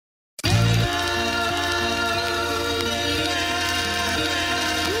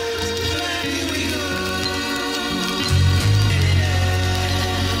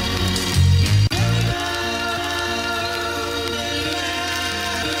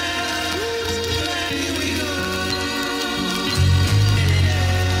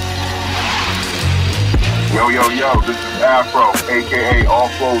Yo, this is Afro, a.k.a. All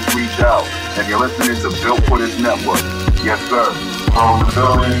Flows Reach Out, and you're listening to Built for This Network. Yes, sir. From the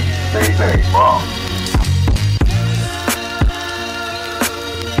building, stay bomb.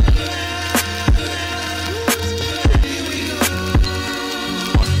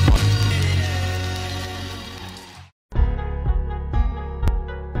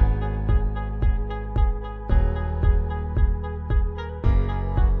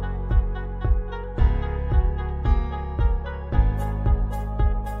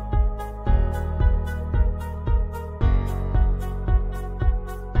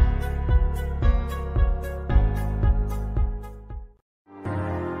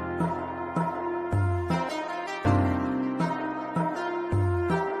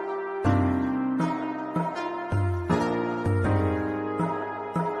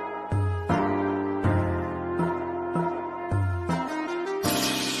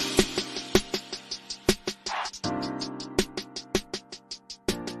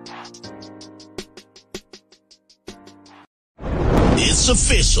 It's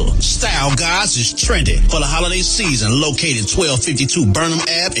official. Style Guys is trending for the holiday season. Located 1252 Burnham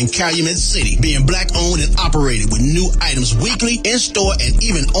Ave in Calumet City. Being black owned and operated with new items weekly, in store, and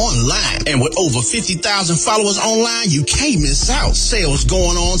even online. And with over 50,000 followers online, you can't miss out. Sales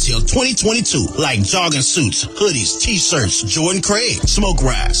going on till 2022. Like jogging suits, hoodies, t-shirts, Jordan Craig, smoke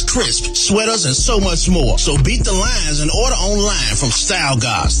rise, crisp, sweaters, and so much more. So beat the lines and order online from Style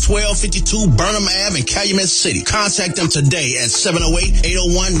Guys, 1252 Burnham Ave in Calumet City. Contact them today at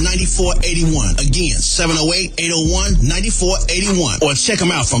 708-801-9481. Again, 708-801-9481. Or check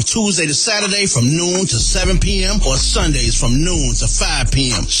them out from Tuesday to Saturday from noon to 7 p.m. or Sundays from noon to 5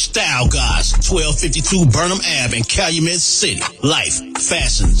 p.m. Style Guys, 1252 Burnham Ave in Calumet City. Life,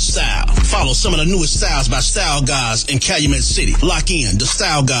 fashion, style. Follow some of the newest styles by Style Guys in Calumet City. Lock in The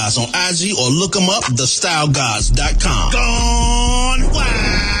Style Guys on IG or look them up, thestyleguys.com. Gone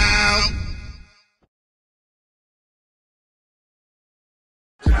wild!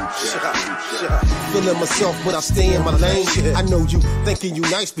 Feeling myself, but I stay in my lane. I know you thinking you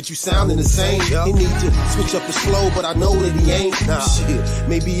nice, but you sounding the same. He need to switch up his flow, but I know that he ain't.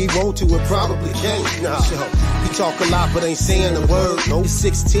 Maybe he want to and probably can't. He talk a lot, but ain't saying a word. He's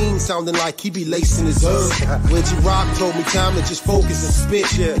 16, sounding like he be lacing his herb. HRap told me time to just focus and spit.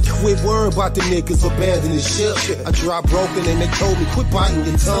 Quit worrying about the niggas abandoning shit. I dropped broken and they told me quit biting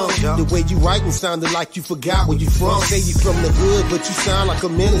your tongue. The way you writing sounded like you forgot where you from. Say you from the hood, but you sound like a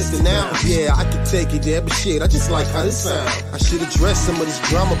minister now. Yeah, I could take it there, but shit, I just like how this sound. I should address some of this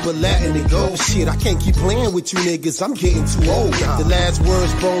drama, but letting it go. Shit, I can't keep playing with you niggas, I'm getting too old. The last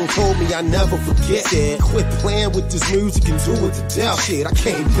words Bone told me I never forget. Quit playing with this music and do it to death. Shit, I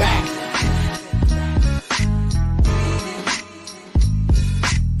came back.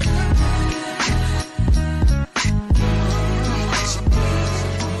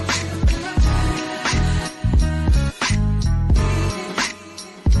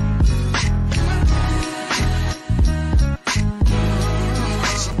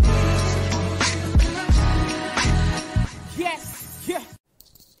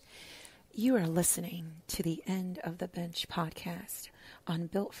 You are listening to the End of the Bench podcast on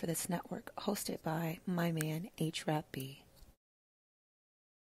Built for This Network, hosted by my man HRap.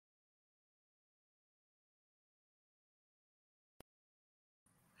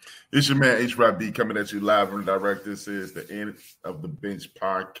 It's your man HRap coming at you live and direct. This is the End of the Bench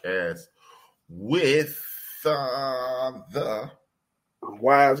podcast with the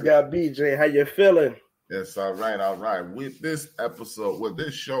Wise Guy BJ. How you feeling? Yes, all right. With this episode,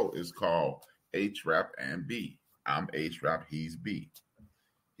 this show is called HRap and B. I'm HRap, he's B.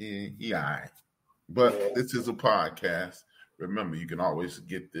 He I. But this is a podcast. Remember, you can always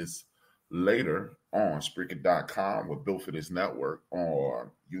get this later on Spreaker.com with Built for This Network, on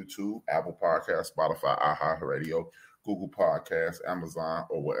YouTube, Apple Podcasts, Spotify, iHeartRadio, Google Podcasts, Amazon,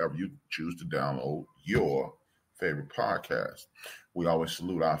 or wherever you choose to download your favorite podcast. We always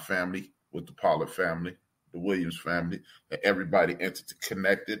salute our family with the Pollard family, the Williams family, and everybody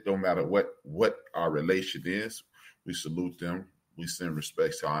interconnected, no matter what our relation is. We salute them. We send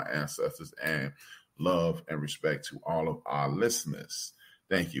respect to our ancestors and love and respect to all of our listeners.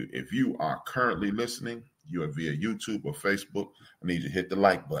 Thank you. If you are currently listening, you are via YouTube or Facebook, I need you to hit the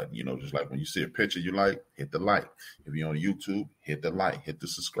like button. You know, just like when you see a picture you like, hit the like. If you're on YouTube, hit the like, hit the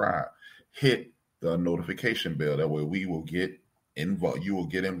subscribe, hit the notification bell. That way we will get involved. You will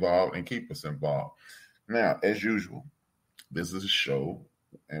get involved and keep us involved. Now, as usual, this is a show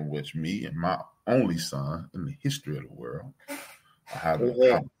in which me and my only son in the history of the world are having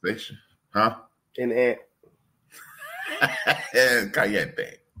a conversation. Huh? And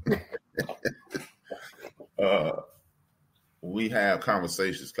Cayente. we have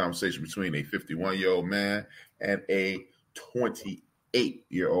conversation between a 51-year-old man and a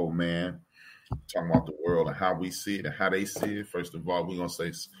 28-year-old man, talking about the world and how we see it and how they see it. First of all, we're going to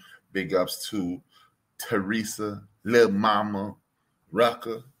say big ups to Teresa, Lil Mama,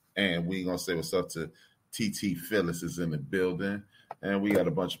 Rucker, and we're going to say what's up to TT Phyllis is in the building. And we got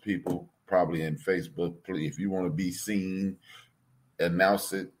a bunch of people probably in Facebook. If you want to be seen,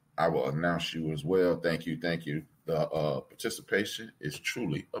 announce it. I will announce you as well. Thank you. The participation is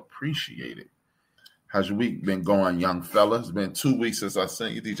truly appreciated. How's your week been going, young fella? It's been 2 weeks since I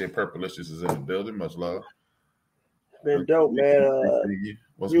sent you. DJ Purplicious is in the building. Much love. Been dope, man.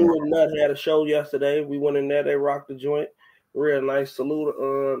 You and Nut had a show yesterday. We went in there. They rocked the joint. Real nice. Salute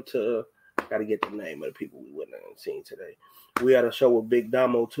to, got to get the name of the people we went in and seen today. We had a show with Big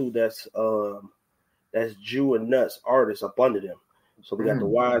Damo, too. That's Jew and Nuts artists up under them. So we got the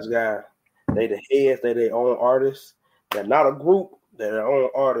Wise Guy. They the heads. They their own artists. They're not a group. They're their own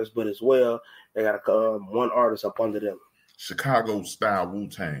artists, but as well, they got one artist up under them. Chicago-style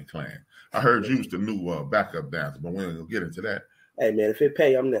Wu-Tang Clan. I heard you was the new backup dancer, but we ain't going to get into that. Hey, man, if it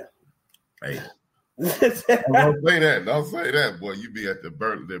pay, I'm there. Hey. Don't say that. Don't say that, boy. You be at the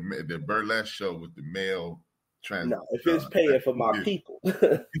burlesque show with the male trans. No, if it's paying for my people.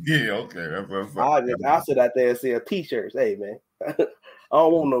 Yeah, okay. That's what I'll sit out there and sell T-shirts. Hey, man. I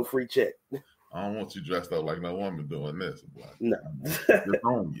don't want no free check. I don't want you dressed up like no woman doing this. Boy. No. It's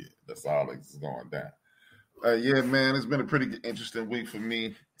on you. That's all that's going down. Yeah, man, it's been a pretty interesting week for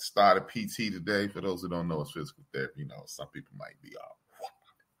me. Started PT today. For those who don't know, it's physical therapy. You know, some people might be off.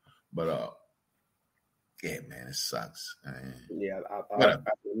 But, yeah, man, it sucks. Yeah, I can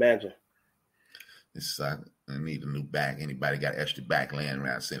imagine. It sucks. I need a new back. Anybody got extra back laying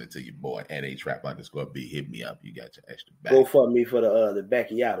around, send it to your boy at HRap_B. Hit me up. You got your extra back. Go for me for the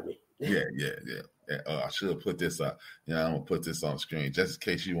backiotomy. Yeah. I should put this up. I'm going to put this on the screen just in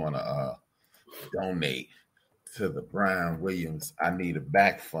case you want to donate to the Brian Williams I Need a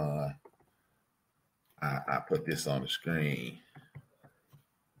Back Fund. I put this on the screen.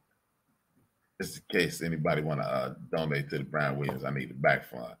 Just in case anybody want to donate to the Brian Williams I Need a Back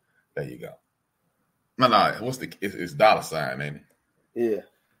Fund. There you go. No, it's dollar sign, ain't it?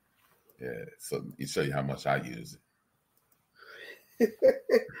 Yeah. So it show you how much I use it.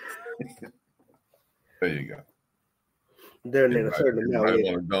 There you go. Donate a certain amount. Anybody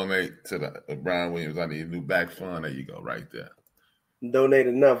want to donate to the Brian Williams I Need a New Back Fund? There you go, right there. Donate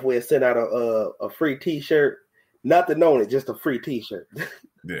enough. We'll send out a free T-shirt. Nothing on it, just a free T-shirt.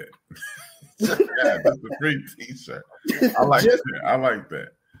 Yeah. Just a free T-shirt. I like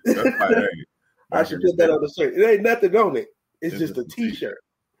that. That's my name. I should put that on the shirt. It ain't nothing on it. It's just a T-shirt.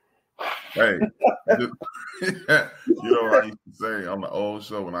 Hey, you know what I used to say on the old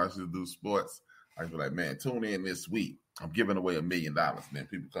show when I used to do sports? I'd be like, man, tune in this week. I'm giving away $1 million. And then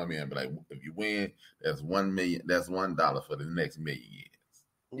people come in and be like, if you win, that's $1 million. That's $1 for the next 1 million years.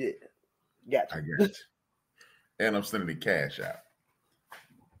 Yeah, gotcha. I got you. And I'm sending the cash out.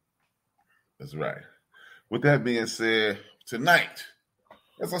 That's right. With that being said, tonight,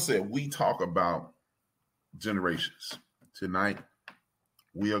 as I said, we talk about generations. Tonight,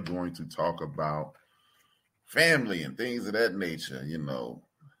 we are going to talk about family and things of that nature, you know,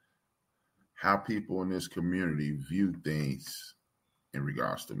 how people in this community view things in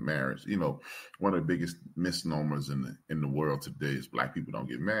regards to marriage. You know, one of the biggest misnomers in the world today is Black people don't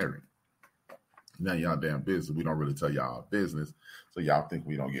get married. Now y'all damn business. We don't really tell y'all our business. So y'all think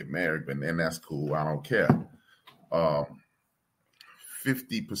we don't get married, but then that's cool. I don't care.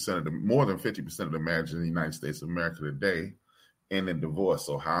 50% more than 50% of the marriages in the United States of America today end in divorce.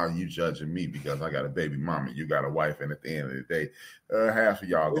 So how are you judging me because I got a baby mama, you got a wife, and at the end of the day, half of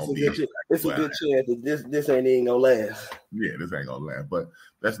y'all gonna be. It's a good chance that this ain't even gonna last. Yeah, this ain't gonna last. But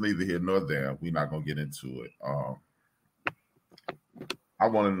that's neither here nor there. We're not gonna get into it. I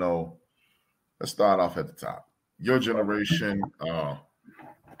want to know. Let's start off at the top. Your generation.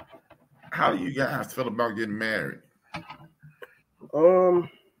 How do you guys feel about getting married?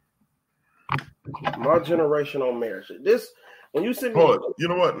 My generation on marriage. This when you send me. You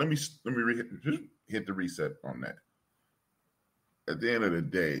know what? Let me just hit the reset on that. At the end of the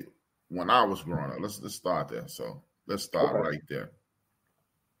day, when I was growing up, let's start there. So let's start right there.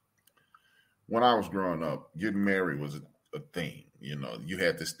 When I was growing up, getting married was a thing. You know, you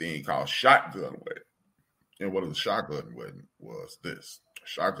had this thing called shotgun wedding. And what a shotgun wedding was this. A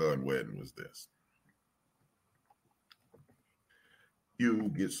shotgun wedding was this.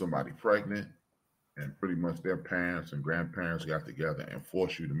 You get somebody pregnant, and pretty much their parents and grandparents got together and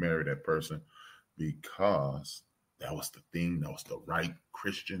forced you to marry that person because that was the thing, that was the right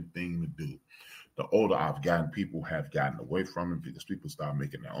Christian thing to do. the older I've gotten, people have gotten away from it because people start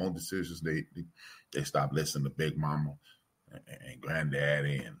making their own decisions. They stop listening to Big Mama and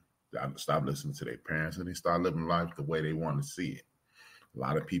Granddaddy and stop listening to their parents, and they start living life the way they want to see it. A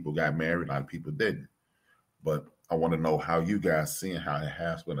lot of people got married, a lot of people didn't. But I want to know how you guys seeing how it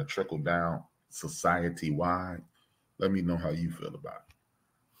has been a trickle down society-wide. Let me know how you feel about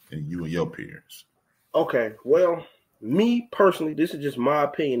it, and you and your peers. Okay, well, me personally, this is just my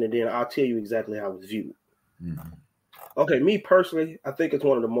opinion, and then I'll tell you exactly how it's viewed. Mm-hmm. Okay, me personally, I think it's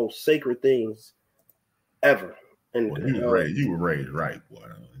one of the most sacred things ever. And you were raised right, boy.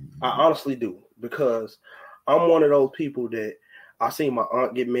 I honestly do, because I'm one of those people that I seen my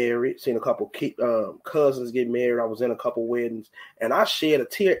aunt get married, seen a couple cousins get married. I was in a couple weddings, and I shed a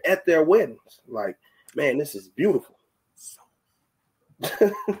tear at their weddings. Like, man, this is beautiful.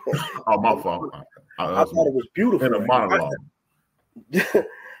 Oh, my fault. I thought it was beautiful. In a monologue.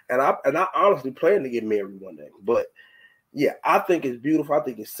 and I honestly plan to get married one day. But yeah, I think it's beautiful. I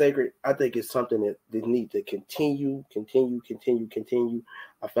think it's sacred. I think it's something that needs to continue.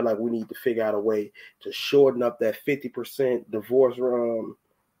 I feel like we need to figure out a way to shorten up that 50% divorce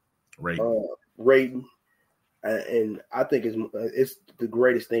rating. And I think it's the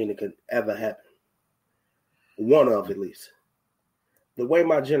greatest thing that could ever happen. One of, at least. The way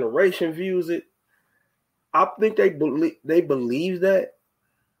my generation views it, I think they believe that,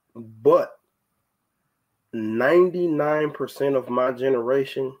 but 99% of my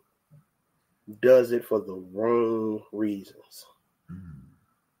generation does it for the wrong reasons. Mm.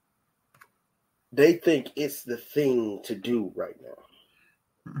 They think it's the thing to do right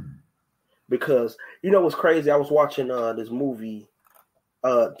now. Mm. Because, you know what's crazy? I was watching this movie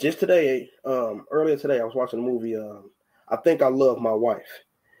just today, earlier today, I was watching a movie, I Think I Love My Wife.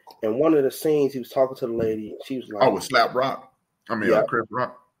 And one of the scenes, he was talking to the lady, and she was like... Oh, with Slap Rock? Chris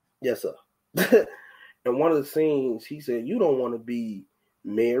Rock? Yes, sir. And one of the scenes, he said, you don't want to be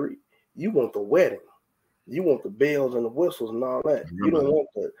married. You want the wedding. You want the bells and the whistles and all that. You don't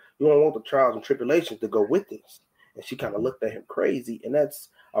want the trials and tribulations to go with this. And she kind of looked at him crazy. And that's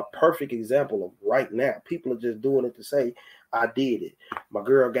a perfect example of right now. People are just doing it to say, I did it. My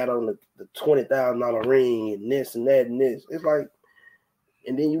girl got on the $20,000 ring and this and that and this. It's like,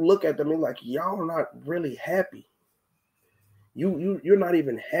 and then you look at them and like, y'all not really happy. You're not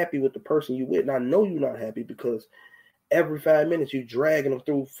even happy with the person you with. And I know you're not happy because every 5 minutes you dragging them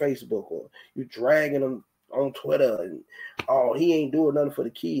through Facebook or you dragging them on Twitter and oh, he ain't doing nothing for the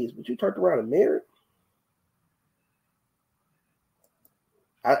kids, but you turned around and married.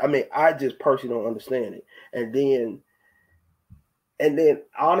 I mean, I just personally don't understand it. And then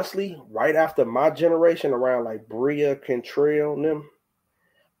honestly, right after my generation, around like Bria, Cantrell and them,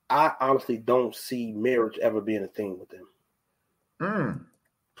 I honestly don't see marriage ever being a thing with them.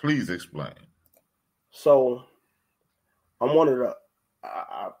 Please explain. So I'm one of the,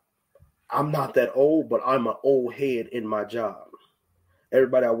 I'm not that old, but I'm an old head in my job.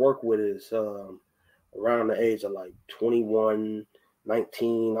 Everybody I work with is around the age of like 21,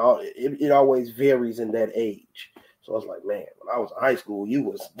 19. It always varies in that age. So I was like, man, when I was in high school, you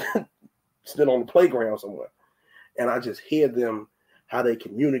was still on the playground somewhere. And I just hear them, how they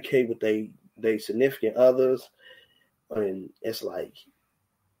communicate with they significant others. And it's like,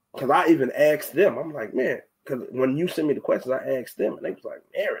 because I even asked them, I'm like, man, because when you send me the questions, I asked them, and they was like,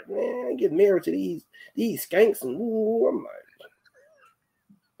 married, man, I get married to these skanks, and ooh, I'm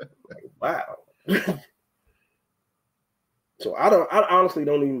like wow. So I honestly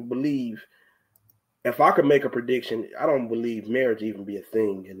don't even believe, if I could make a prediction, I don't believe marriage even be a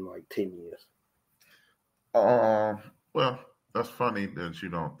thing in like 10 years. Well, that's funny that you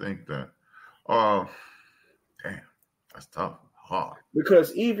don't think that. Damn. That's tough, hard.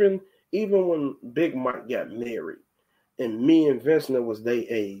 Because even when Big Mike got married, and me and Vincent was their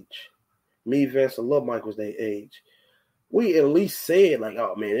age, me, Vince, and Lil Mike was their age, we at least said like,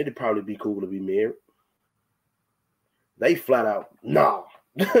 oh man, it'd probably be cool to be married. They flat out, nah.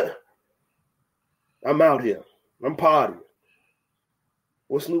 I'm out here. I'm partying.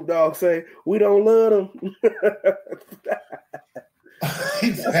 What Snoop Dogg say? We don't love them.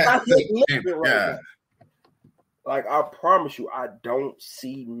 Exactly. Yeah. Like, I promise you, I don't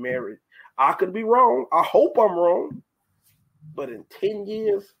see marriage. I could be wrong. I hope I'm wrong. But in 10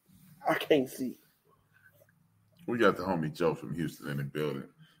 years, I can't see. We got the homie Joe from Houston in the building.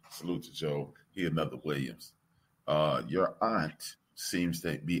 Salute to Joe. He another Williams. Your aunt seems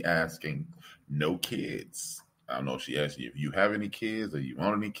to be asking no kids. I don't know if she asked you if you have any kids or you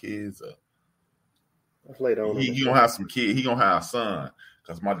want any kids. Or that's later on. He gonna have some kids. He gonna have a son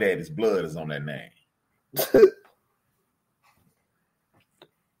because my daddy's blood is on that name.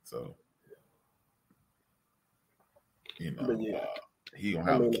 So You know, But yeah. he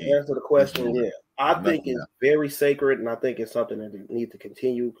gonna have a kid. To answer the question, yeah. I think it's very sacred, and I think it's something that needs to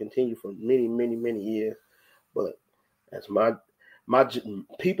continue for many, many, many years. But as my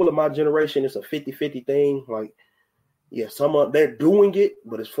people of my generation, it's a 50-50 thing. Like, yeah, they're doing it,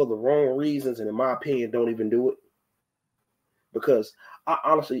 but it's for the wrong reasons, and in my opinion, don't even do it. Because I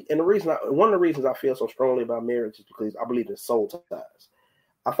honestly, and one of the reasons I feel so strongly about marriage is because I believe in soul ties.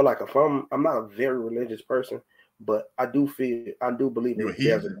 I feel like if I'm not a very religious person, but I do believe in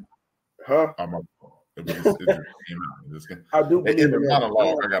there's I do believe in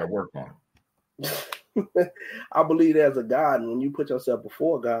monologue. I got to work on it. I believe there's a God, and when you put yourself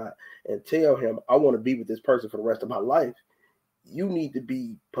before God and tell Him, "I want to be with this person for the rest of my life," you need to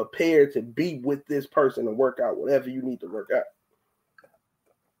be prepared to be with this person and work out whatever you need to work out.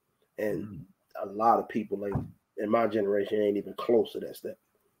 And a lot of people, like in my generation, ain't even close to that step.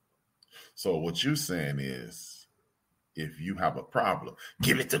 So what you saying is, if you have a problem,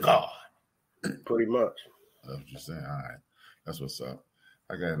 give it to God. Pretty much. That's what you're saying. All right. That's what's up.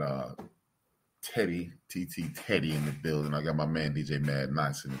 I got Teddy, TT Teddy in the building. I got my man DJ Mad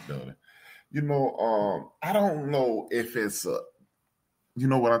Nice in the building. You know, I don't know if it's you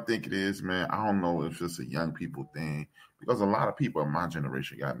know what I think it is, man? I don't know if it's a young people thing, because a lot of people in my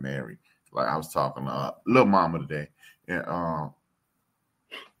generation got married. Like I was talking to Lil Mama today, and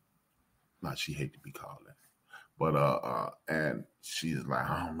she hate to be called that. But and she's like,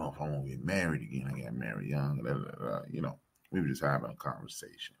 I don't know if I want to get married again. I got married young. You know, we were just having a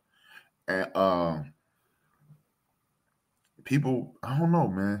conversation. And people, I don't know,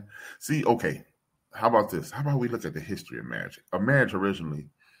 man. See, okay, how about this? How about we look at the history of marriage? A marriage originally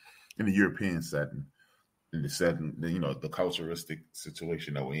in the European setting, in the setting, you know, the culturistic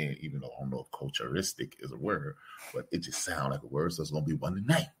situation that we're in, even though I don't know if culturistic is a word, but it just sounds like a word, so it's going to be one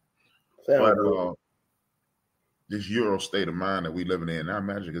tonight. But this Euro state of mind that we living in now,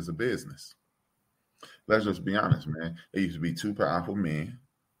 magic is a business. Let's just be honest, man. There used to be two powerful men,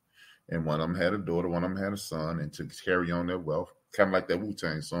 and one of them had a daughter, one of them had a son, and to carry on their wealth, kind of like that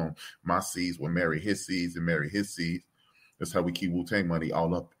Wu-Tang song, my seeds will marry his seeds and marry his seeds. That's how we keep Wu-Tang money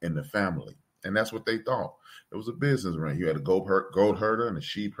all up in the family. And that's what they thought. It was a business ring. You had a goat herder and a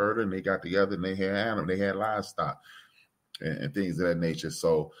sheep herder, and they got together and they had animals, they had livestock. And things of that nature.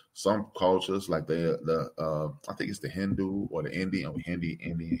 So some cultures, like I think it's the Hindu or the Indian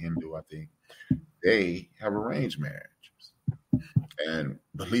Hindu, I think, they have arranged marriages. And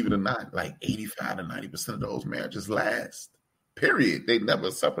believe it or not, like 85 to 90% of those marriages last. Period. They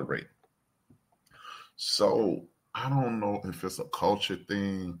never separate. So I don't know if it's a culture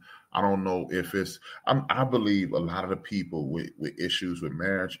thing. I don't know if it's. I believe a lot of the people with issues with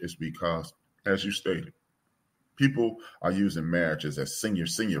marriage is because, as you stated, people are using marriages as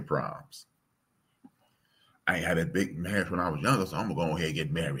senior proms. I had a big marriage when I was younger, so I'm going to go ahead and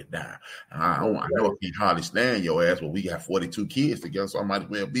get married now. And I know I can't hardly stand your ass, but we got 42 kids together, so I might as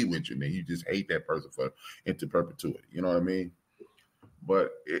well be with you. And then you just hate that person into perpetuity. You know what I mean?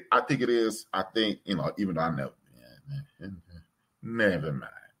 But I think it is. I think, you know, even though I never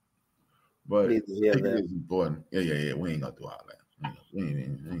mind. But I think it is important. Yeah. We ain't going to do all that. We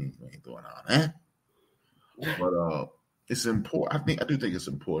ain't doing all that. But it's important. I do think it's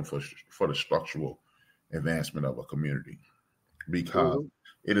important for the structural advancement of a community, because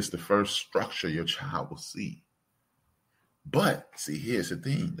it is the first structure your child will see. But see, here's the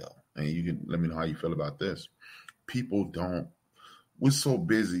thing, though, and you can let me know how you feel about this. People don't. We're so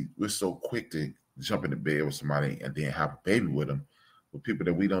busy. We're so quick to jump into bed with somebody and then have a baby with them, with people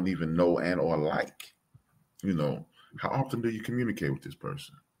that we don't even know and or like. You know, how often do you communicate with this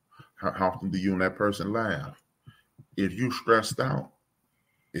person? How often do you and that person laugh? If you stressed out,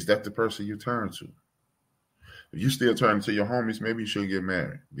 is that the person you turn to? If you still turn to your homies, maybe you should get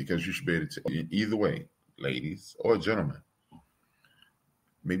married, because you should be able to, either way, ladies or gentlemen.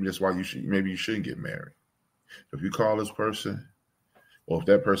 Maybe that's why you shouldn't get married. If you call this person, or if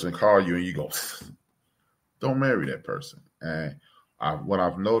that person call you and you go, don't marry that person. And what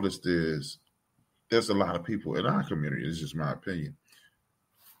I've noticed is there's a lot of people in our community, this is just my opinion,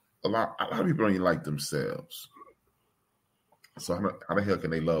 a lot of people don't even like themselves. So how the hell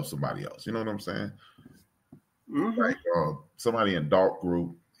can they love somebody else? You know what I'm saying? Mm-hmm. Like somebody in Dark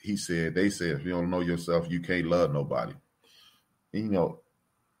Group, they said, if you don't know yourself, you can't love nobody. And, you know,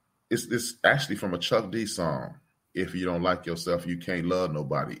 it's actually from a Chuck D song. If you don't like yourself, you can't love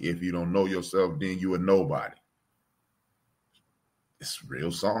nobody. If you don't know yourself, then you a nobody. It's a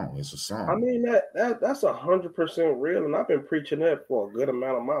real song. It's a song. I mean, that's 100% real, and I've been preaching that for a good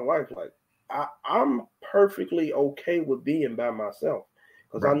amount of my life. Like, I'm perfectly okay with being by myself,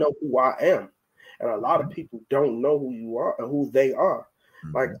 because I know who I am. And a lot of people don't know who you are and who they are.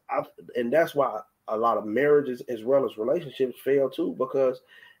 Mm-hmm. And that's why a lot of marriages as well as relationships fail too, because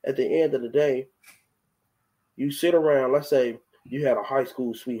at the end of the day, you sit around, let's say you had a high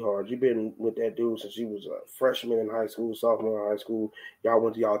school sweetheart. You've been with that dude since you was a freshman in high school, sophomore in high school. Y'all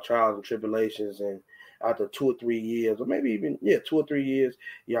went to y'all trials and tribulations, and after 2 or 3 years, or maybe even 2 or 3 years,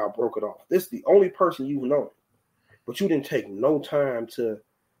 y'all broke it off. This is the only person you've known, but you didn't take no time to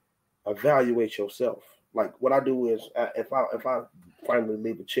evaluate yourself. Like what I do is, if I finally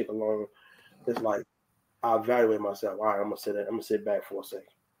leave a chick alone, it's like I evaluate myself. All right, I'm gonna sit back for a second.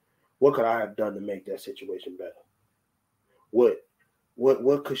 What could I have done to make that situation better?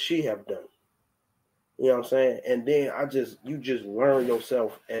 What could she have done? You know what I'm saying? And then you just learn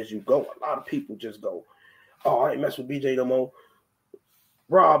yourself as you go. A lot of people just go, oh, I ain't mess with BJ no more.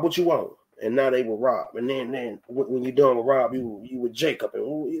 Rob, what you want? And now they with Rob. And then when you're done with Rob, you with Jacob.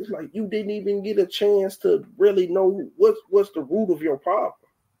 And it's like you didn't even get a chance to really know what's the root of your problem,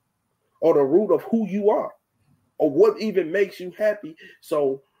 or the root of who you are, or what even makes you happy.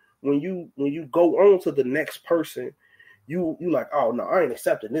 So when you go on to the next person, you like, oh no, I ain't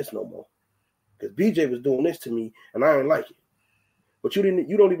accepting this no more, because BJ was doing this to me and I ain't like it. But you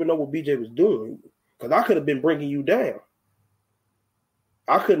don't even know what BJ was doing, because I could have been bringing you down.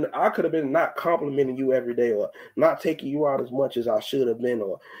 I could have been not complimenting you every day, or not taking you out as much as I should have been,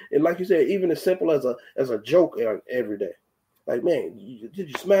 and like you said, even as simple as a joke every day. Like, man, did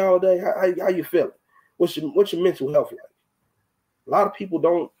you smile all day? How you feeling? What's your mental health like? A lot of people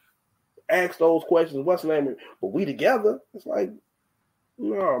don't ask those questions. What's the name? But we together. It's like,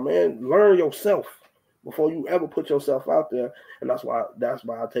 no, man. Learn yourself before you ever put yourself out there. And that's why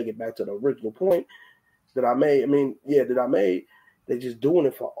I take it back to the original point that I made. They're just doing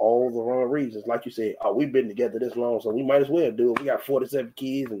it for all the wrong reasons. Like you said, oh, we've been together this long, so we might as well do it. We got 47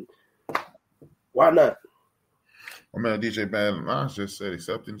 kids, and why not? My man DJ Bad Lines just said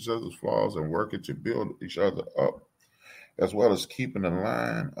accepting each other's flaws and working to build each other up, as well as keeping a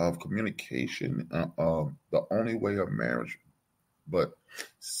line of communication, the only way of marriage. But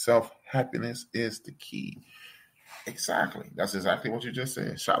self-happiness is the key. Exactly. That's exactly what you just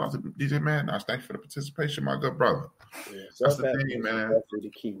said. Shout out to DJ Man. Thanks for the participation, my good brother. Yeah, that's the thing, man. The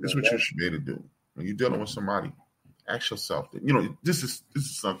key, this is what you should be able to do. When you're dealing with somebody, ask yourself that, this is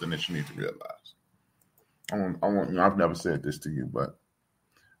something that you need to realize. I've never said this to you, but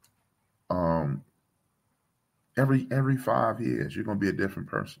every 5 years you're gonna be a different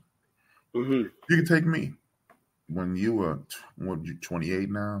person. Mm-hmm. You can take me when you were 28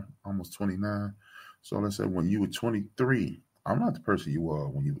 now, almost 29. So let's say when you were 23, I'm not the person you were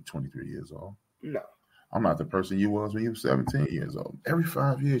when you were 23 years old. No. I'm not the person you was when you were 17 years old. Every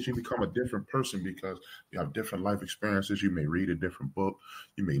 5 years, you become a different person because you have different life experiences. You may read a different book.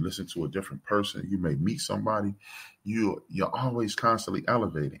 You may listen to a different person. You may meet somebody. You're always constantly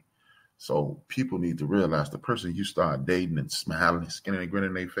elevating. So people need to realize the person you start dating and smiling, skinning and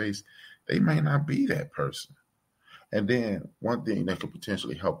grinning their face, they may not be that person. And then one thing that could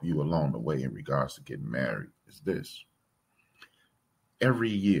potentially help you along the way in regards to getting married is this. Every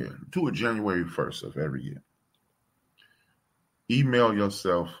year, do it January 1st of every year. Email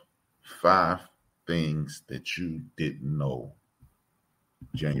yourself 5 things that you didn't know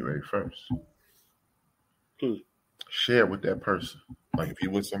January 1st. Share with that person. Like if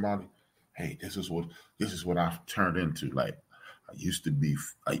you're with somebody, hey, this is what I've turned into. Like I used to be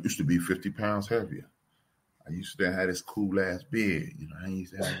 50 pounds heavier. I used to have this cool ass beard. I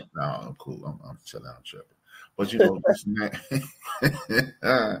used to have no, I'm cool. I'm chilling, I'm tripping. But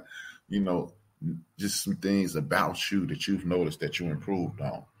just some things about you that you've noticed that you improved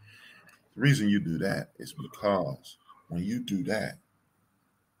on. The reason you do that is because when you do that,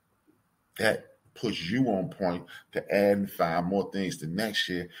 that puts you on point to add and 5 more things the next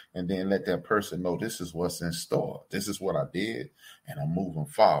year, and then let that person know this is what's in store. This is what I did, and I'm moving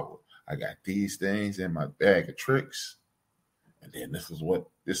forward. I got these things in my bag of tricks, and then this is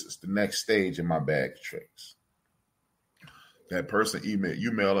the next stage in my bag of tricks. That person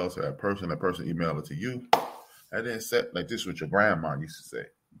email us to that person email it to you. And then set like this, what your grandma used to say.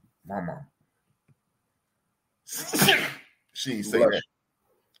 My mom. She didn't say that.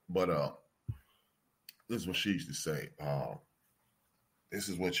 But this is what she used to say. This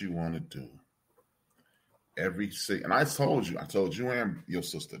is what you want to do. And I told you and your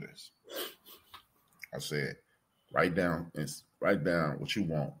sister this. I said, write down what you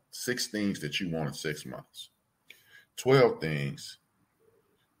want. 6 things that you want in 6 months. 12 things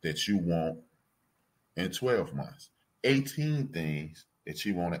that you want in 12 months. 18 things that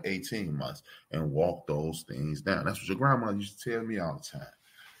you want in 18 months. And walk those things down. That's what your grandma used to tell me all the time.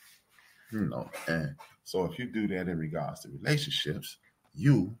 And so if you do that in regards to relationships,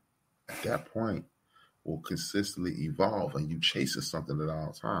 you at that point will consistently evolve, and you chasing something at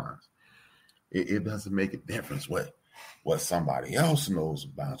all times. It doesn't make a difference what somebody else knows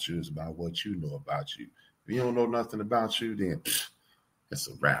about you. It's about what you know about you. If you don't know nothing about you, then it's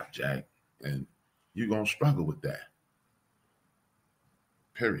a wrap, Jack. And you're going to struggle with that.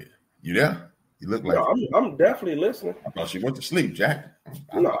 Period. You there? You look like... No, I'm definitely listening. I thought she went to sleep, Jack.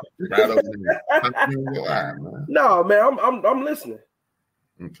 No. No, man, I'm listening.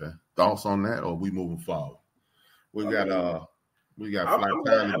 Okay. Thoughts on that, or we moving forward? We got flight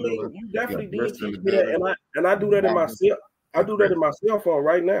time. You definitely did teach me that, and I do that in myself. I do that in my cell phone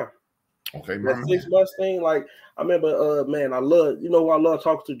right now. Okay, that 6 months thing. Like I remember, man, I love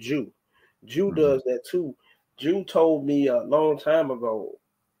talking to Jew. Jew does that too. Jew told me a long time ago.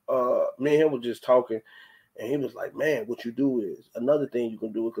 Me and him was just talking, and he was like, "Man, what you do is another thing you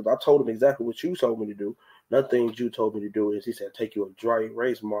can do." Because I told him exactly what you told me to do. Another thing Jew told me to do is he said, "Take you a dry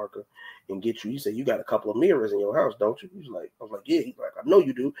erase marker and get you." He said, "You got a couple of mirrors in your house, don't you?" He was like, "I was like, yeah." He's like, "I know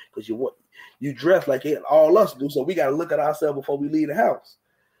you do, because you dress like all us do. So we got to look at ourselves before we leave the house."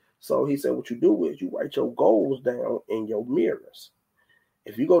 So he said, "What you do is you write your goals down in your mirrors.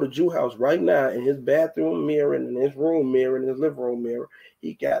 If you go to Jew house right now, in his bathroom mirror and in his room mirror and his living room mirror,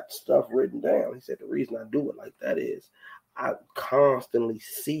 he got stuff written down." He said, "The reason I do it like that is I'm constantly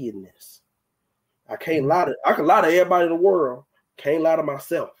seeing this. I can lie to everybody in the world. Can't lie to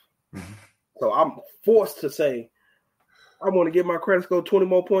myself. Mm-hmm. So I'm forced to say, I want to get my credit score 20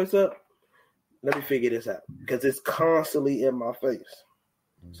 more points up. Let me figure this out, because it's constantly in my face."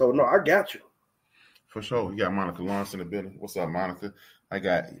 Mm-hmm. So no, I got you. For sure. We got Monica Lawrence in the building. What's up, Monica? I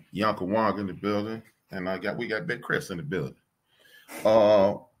got Yonka Wong in the building, and we got Big Chris in the building.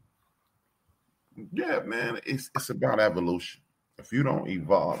 Yeah, man, it's about evolution. If you don't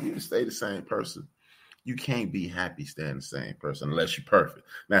evolve, you stay the same person. You can't be happy staying the same person unless you're perfect.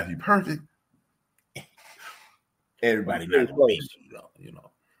 Now, if you're perfect, everybody not gonna be you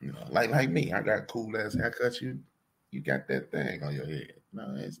know, like me. I got cool ass haircuts. You got that thing on your head.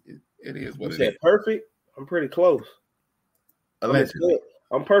 No, it is what you it is. Perfect. I'm pretty close. Allegedly,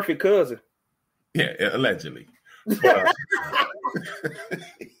 I'm perfect cousin. Yeah, allegedly.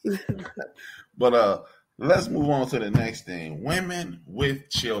 But let's move on to the next thing. Women with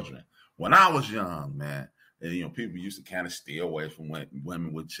children. When I was young, man, and people used to kind of stay away from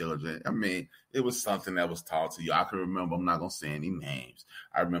women with children. I mean, it was something that was taught to you. I can remember. I'm not gonna say any names.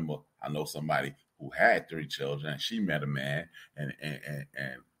 I know somebody who had 3 children. And she met a man, and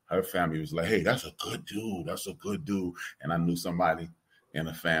her family was like, "Hey, that's a good dude. That's a good dude." And I knew somebody in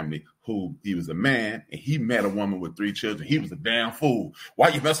a family who he was a man, and he met a woman with 3 children. He was a damn fool. Why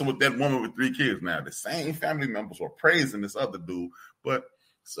you messing with that woman with 3 kids? Now, the same family members were praising this other dude, but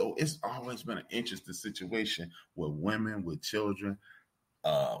so it's always been an interesting situation with women with children.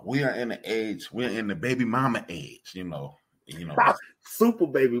 We are in the baby mama age, super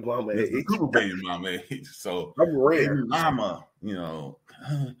baby mama age. Super baby mama age. So I'm rare. Baby mama,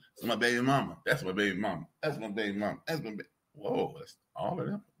 it's my baby mama. That's my baby mama. That's my baby mama. That's my baby. Whoa, that's all of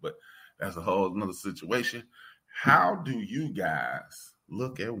them. But that's a whole another situation. How do you guys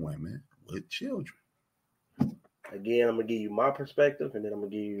look at women with children? Again, I'm going to give you my perspective, and then I'm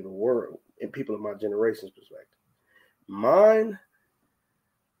going to give you the world and people of my generation's perspective. Mine,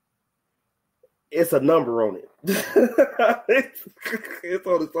 it's a number on it. It's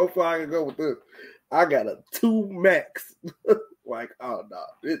only so far I can go with this. I got a 2 max. Like, oh, no.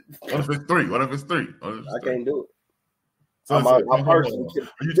 What if it's 3? I can't do it. So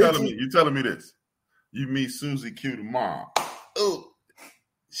you telling me this? You meet Susie Q tomorrow. Oh.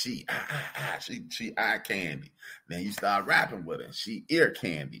 She eye candy. Then you start rapping with her. She ear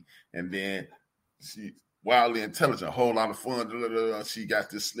candy. And then she wildly intelligent, a whole lot of fun. She got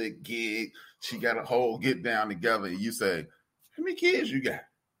this slick gig. She got a whole get down together. And you say, "How many kids you got?"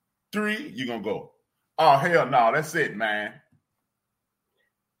 3. You gonna go, "Oh, hell no, that's it, man."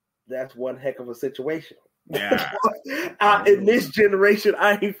 That's one heck of a situation. Yeah. In this generation,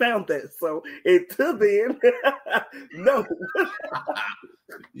 I ain't found that. So until then, no.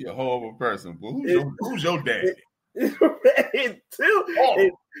 You're a horrible person. But who's your daddy?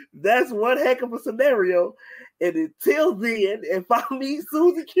 That's one heck of a scenario. And until then, if I meet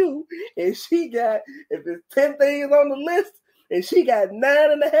Susie Q and if it's 10 things on the list and she got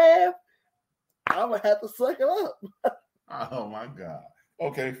 9.5, I'm gonna have to suck it up. Oh my God.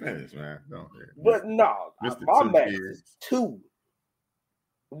 Okay, finish, man. But no, my max is 2.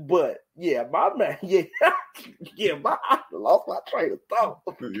 But yeah, my man, I lost my train of thought.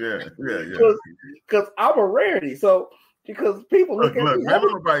 Yeah. Because I'm a rarity. So Because people look at me. Maybe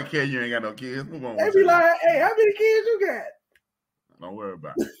nobody care you ain't got no kids. Move on. They be like, hey, how many kids you got? Don't worry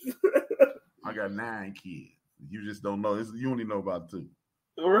about it. I got 9 kids. You just don't know. You only know about 2.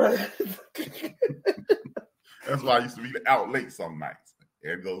 Right. That's why I used to be out late some nights.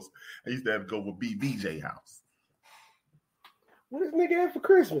 I used to have to go with BJ house. What this nigga had for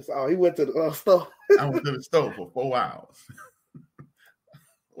Christmas? Oh, he went to the store. I went to the store for 4 hours.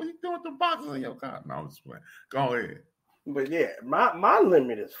 What you doing with the boxes in your car? No, I'm just playing. Go ahead. But yeah, my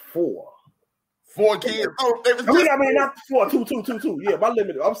limit is 4. 4 kids? Oh, I mean, not 4, 2. Yeah, my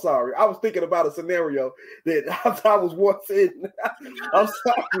limit. I'm sorry. I was thinking about a scenario that I was once in. I'm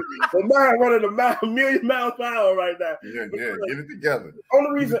sorry. The mind running a million miles per hour right now. Yeah, get it together.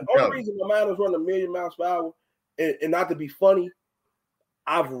 Only reason my mind was running a million miles per hour, and not to be funny,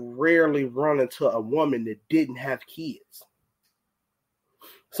 I've rarely run into a woman that didn't have kids.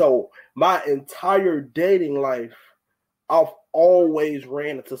 So my entire dating life, I've always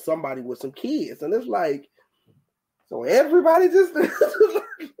ran into somebody with some kids. And it's like, so everybody just,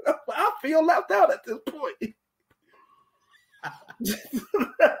 I feel left out at this point.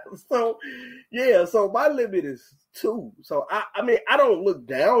 So, yeah, so my limit is 2. So, I mean, I don't look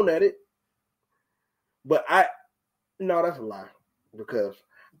down at it, but no, that's a lie, because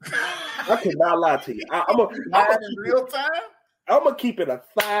I cannot lie to you. I'm in real time? I'm going to keep it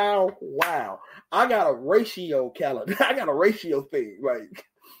 1,000. Wow. I got a ratio calendar. I got a ratio thing. Like,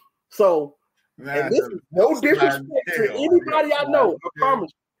 so, and this is no disrespect to anybody I know.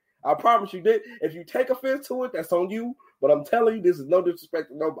 I promise you that if you take offense to it, that's on you. But I'm telling you, this is no disrespect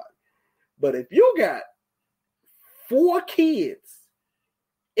to nobody. But if you got 4 kids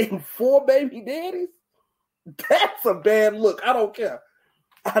and 4 baby daddies, that's a bad look. I don't care.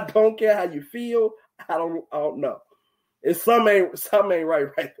 I don't care how you feel. I don't know. It's some ain't right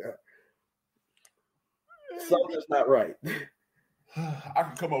there. Something's not right. I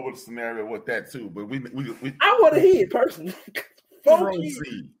can come up with a scenario with that too, but we I want to hear it personally.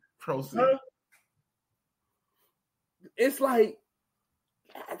 Proceed. It's like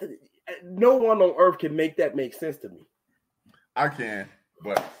no one on earth can make that make sense to me. I can,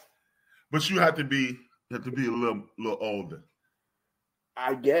 but you have to be a little older.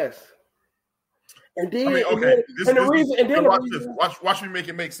 I guess. And then, I mean, okay. Watch me make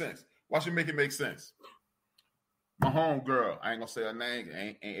it make sense. Watch me make it make sense. My homegirl, I ain't gonna say her name.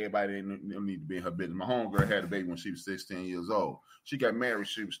 Ain't everybody don't need to be in her business. My homegirl had a baby when she was 16 years old. She got married when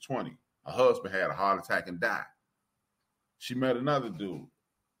she was 20. Her husband had a heart attack and died. She met another dude,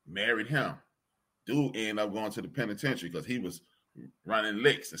 married him. Dude ended up going to the penitentiary because he was running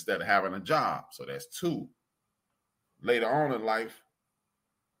licks instead of having a job. So that's 2. Later on in life,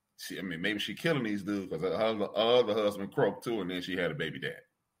 maybe she killing these dudes because her other husband croaked too, and then she had a baby dad.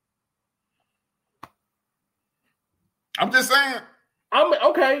 I'm just saying.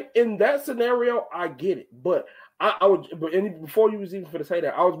 Okay. In that scenario, I get it, but I would. But before you was even going to say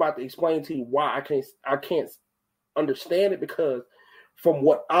that, I was about to explain to you why I can't understand it, because from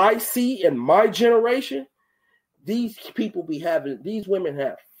what I see in my generation, these women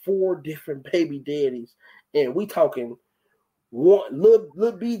have 4 different baby daddies, and we talking. One little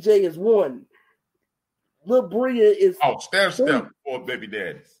BJ is 1. Little Bria is step 4 baby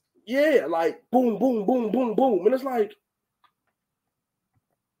daddies. Yeah, like boom, boom, boom, boom, boom, and it's like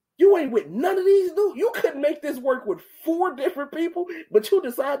you ain't with none of these dudes. You couldn't make this work with 4 different people, but you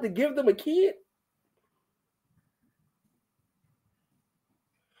decide to give them a kid.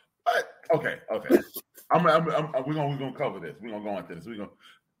 Okay. We're gonna cover this. We're gonna go into this.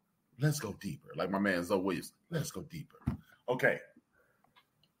 Let's go deeper. Like my man Zoe Williams. Let's go deeper. Okay.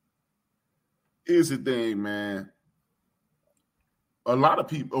 Here's the thing, man. A lot of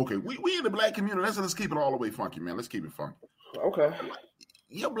people, okay, we in the black community, let's keep it all the way funky, man. Let's keep it funky. Okay.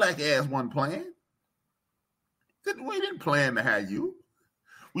 Your black ass wasn't playing. We didn't plan to have you.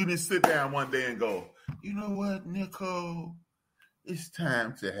 We didn't sit down one day and go, you know what, Nicole? It's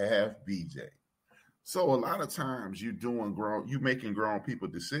time to have BJ. So a lot of times you making grown people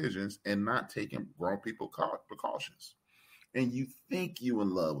decisions and not taking grown people precautions. And you think you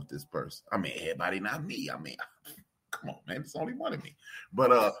in love with this person. I mean, everybody, not me. I mean, come on, man. It's only one of me.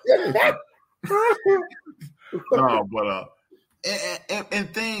 But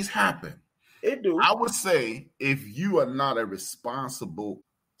and things happen. It do. I would say if you are not a responsible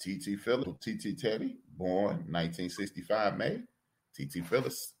T.T. Phillips, T.T. Teddy, born 1965 May, T.T.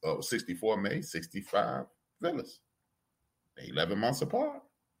 Phillips, 64 May, 65 Phillips. They 11 months apart.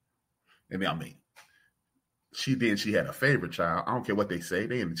 And I mean, she had a favorite child. I don't care what they say.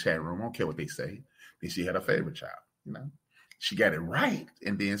 They in the chat room. I don't care what they say. Then she had a favorite child. You know, she got it right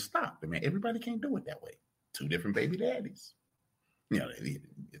and then stopped. I mean, everybody can't do it that way. two different baby daddies. You know,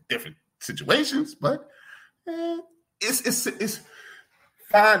 different situations, but it's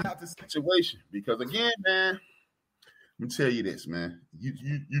find out the situation, because again, man, let me tell you this, man. You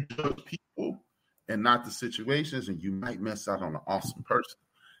judge people and not the situations, and you might miss out on an awesome person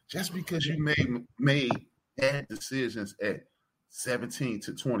just because you made bad decisions at 17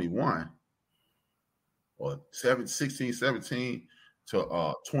 to 21 or 16, 17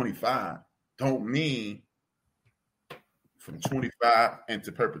 to 25. Don't mean from 25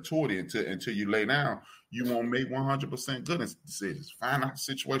 into perpetuity until you lay down, you won't make 100% good decisions. Find out the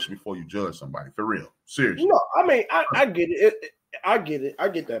situation before you judge somebody, for real. Seriously. No, I mean, I get it. I get it. I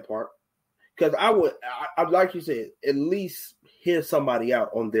get that part. Because I would, like you said, at least hear somebody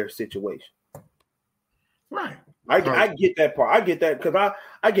out on their situation. Right. I get that part. I get that because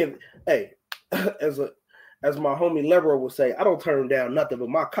I get, hey, as my homie Levero would say, I don't turn down nothing but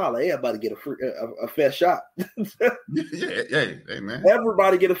my collar. Everybody get a fair shot. yeah, man.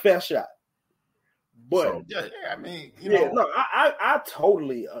 Everybody get a fair shot. But so, I mean, I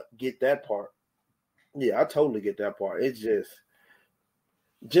totally get that part. Yeah, I totally get that part. It's just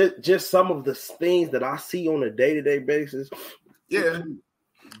some of the things that I see on a day-to-day basis. Yeah,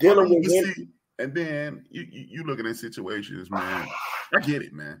 dealing with it. And then you looking at situations, man. I get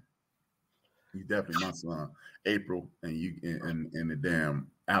it, man. You definitely my son, April, and you and the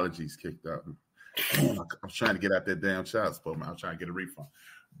damn allergies kicked up. I was trying to get out that damn child support, man. I was trying to get a refund,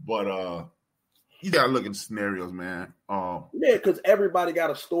 but you gotta look at scenarios, man. Yeah, because everybody got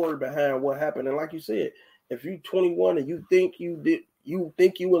a story behind what happened, and like you said, if you 21 and you think you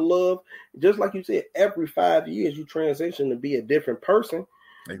in love, just like you said, every 5 years you transition to be a different person.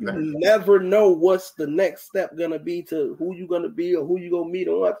 Exactly. You never know what's the next step gonna be to who you gonna be or who you gonna meet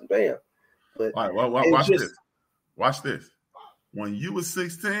or what. Bam. But all right, watch this. Watch this. When you was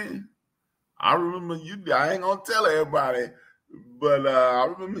 16, I remember you. I ain't gonna tell everybody, but I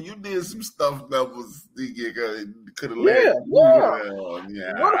remember you did some stuff that was could have led. Yeah.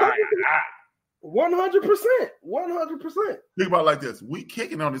 100%. Think about it like this: we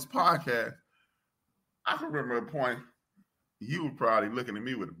kicking on this podcast. I can remember a point you were probably looking at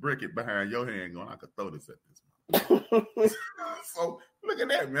me with a briquette behind your hand, going, "I could throw this at this." So look at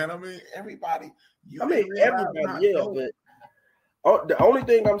that, man. I mean, everybody. Everybody, yeah. But the only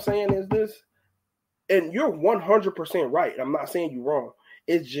thing I'm saying is this, and you're 100% right. I'm not saying you're wrong.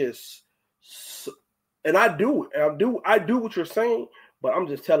 It's just, and I do what you're saying, but I'm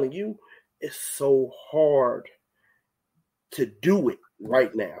just telling you, it's so hard to do it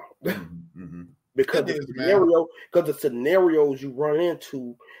right now. Mm-hmm. Because the scenarios you run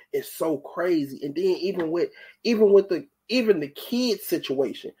into is so crazy, and then even the kid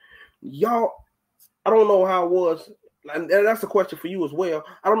situation, y'all. I don't know how it was, and that's a question for you as well.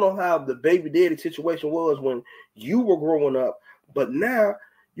 I don't know how the baby daddy situation was when you were growing up, but now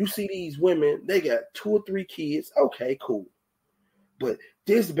you see these women, they got 2 or 3 kids. Okay, cool, but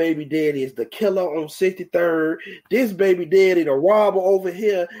this baby daddy is the killer on 63rd. This baby daddy the robber over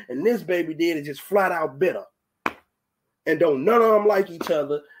here, and this baby daddy just flat out bitter. And don't none of them like each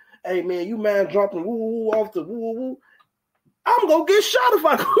other. Hey man, you man dropping woo off the woo. I'm gonna get shot if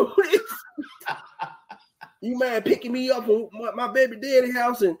I do this. You man picking me up from my baby daddy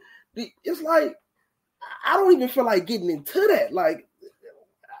house, and it's like I don't even feel like getting into that. Like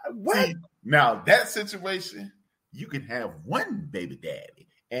what? See, now that situation. You can have one baby daddy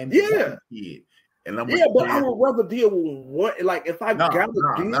and one kid. And but I would rather deal with one. Like if I gotta deal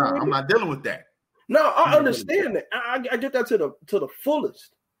with I'm not dealing with that. No, I understand that. I get that to the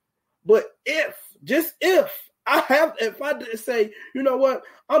fullest. But if I say, you know what,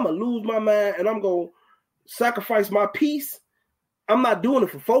 I'm gonna lose my mind and I'm gonna sacrifice my peace, I'm not doing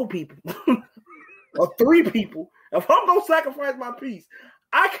it for 4 people or 3 people. If I'm gonna sacrifice my peace,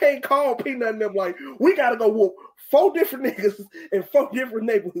 I can't call Peanut and them like, we got to go whoop 4 different niggas in 4 different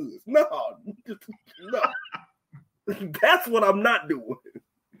neighborhoods. No. That's what I'm not doing.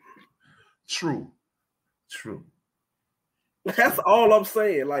 True. That's all I'm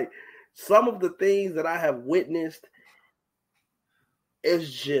saying. Like, some of the things that I have witnessed,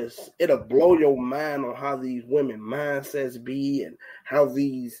 it's just, it'll blow your mind on how these women mindsets be and how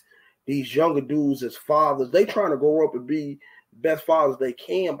these younger dudes as fathers, they trying to grow up and be best fathers they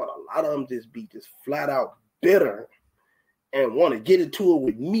can, but a lot of them just be just flat out bitter and want to get into it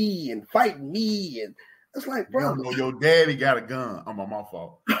with me and fight me, and it's like, bro, your daddy got a gun. I'm on my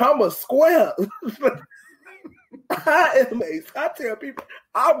fault. I'm a square. I tell people,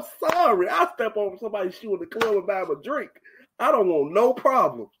 I'm sorry. I step on somebody's shoe in the club and buy them a drink. I don't want no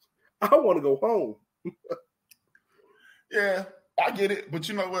problems. I want to go home. Yeah, I get it, but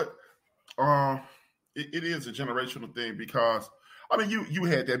you know what? it is a generational thing because I mean you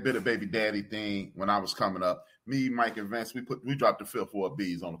had that bit of baby daddy thing when I was coming up. Me, Mike, and Vince, we dropped the fifth 4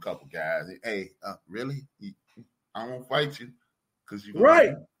 B's on a couple guys. Hey, really? I won't fight you because you're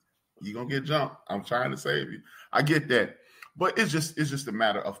gonna get jumped. I'm trying to save you. I get that, but it's just a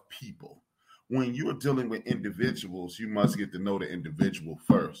matter of people. When you're dealing with individuals, you must get to know the individual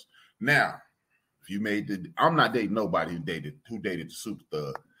first. Now, if you I'm not dating nobody who dated the super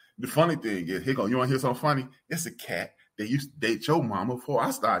thug. The funny thing is, you want to hear something funny? It's a cat that used to date your mama before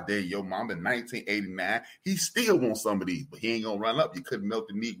I started dating your mama in 1989. He still wants some of these, but he ain't gonna run up. You couldn't melt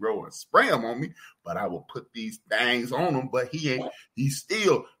the Negro and spray them on me, but I will put these things on him. But he ain't. He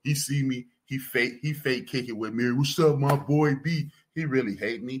see me. He fake kick it with me. What's up, my boy B? He really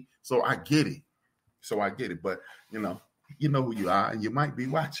hate me, so I get it. But you know who you are, and you might be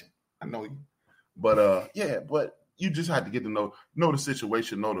watching. I know you, but but you just have to get to know the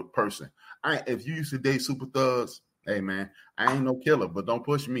situation, know the person. If you used to date super thugs, hey man, I ain't no killer, but don't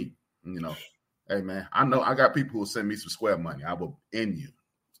push me. Hey man, I know I got people who will send me some square money. I will end you.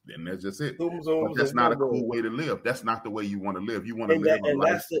 And that's just it. But that's not a cool way to live. That's not the way you want to live. You want to live a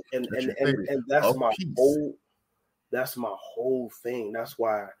life. That's my whole thing. That's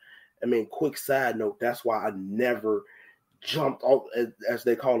why. I mean, quick side note. That's why I never jumped off, as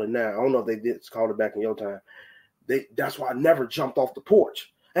they call it now. I don't know if they did call it back in your time. That's why I never jumped off the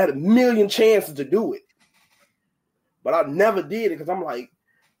porch. I had a million chances to do it, but I never did it because I'm like,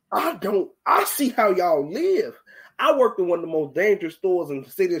 I see how y'all live. I worked in one of the most dangerous stores in the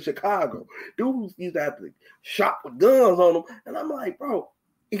city of Chicago. Dudes used to have to shop with guns on them. And I'm like, bro,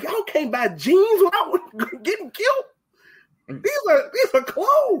 if y'all can't buy jeans without getting killed, these are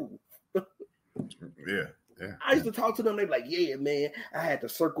clothes. Yeah. I used to talk to them. They be like, yeah, man, I had to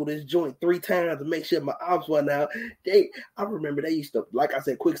circle this joint 3 times to make sure my ops went out. I remember they used to, like I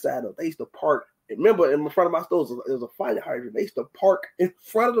said, quick side up, they used to park. Remember, in front of my store, there was a fire hydrant. They used to park in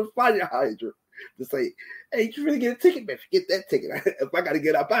front of the fire hydrant to say, hey, you really get a ticket, man? Forget that ticket. If I got to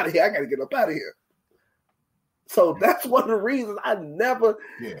get up out of here, I got to get up out of here. So that's one of the reasons I never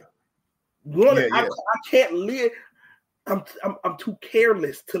wanted. I can't live. I'm too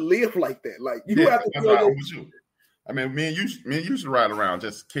careless to live like that. Like you have to feel like you. I mean, me and you should ride around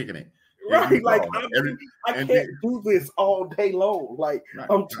just kicking it. Right. Like I can't do this all day long. Like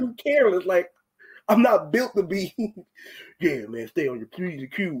I'm too careless. Like I'm not built to be. Yeah, man, stay on your P's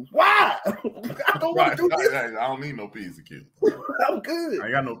and Q's. Why? I don't want to do this. I don't need no P's and Q's. I'm good. I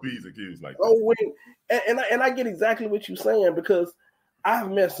ain't got no P's and Q's like that. And I get exactly what you're saying because I've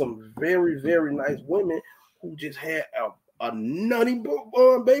met some very, very nice women who just had a nutty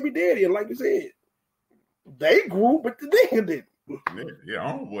baby daddy, and like you said, they grew, but the nigga didn't. Yeah,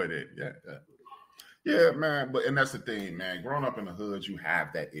 homeboy did. Yeah, man. But that's the thing, man. Growing up in the hood, you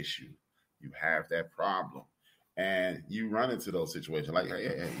have that issue, you have that problem, and you run into those situations. Like,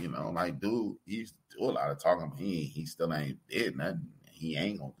 like, dude, he used to do a lot of talking, but he still ain't did nothing. He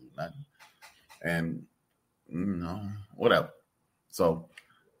ain't gonna do nothing, and whatever. So.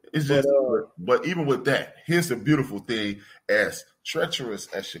 It's just, but even with that, here's the beautiful thing: as treacherous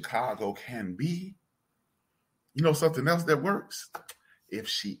as Chicago can be, something else that works. If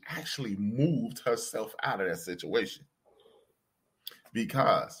she actually moved herself out of that situation,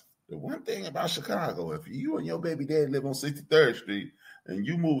 because the one thing about Chicago, if you and your baby daddy live on 63rd Street and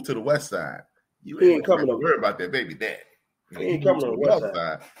you move to the West Side, you ain't coming to worry about that baby daddy. He ain't coming to the West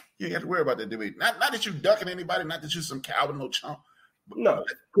Side. You ain't have to worry about that baby. Not that you ducking anybody, not that you some coward, no chump. No,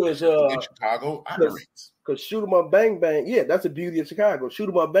 because Chicago operates. Because shoot 'em up, bang bang. Yeah, that's the beauty of Chicago. Shoot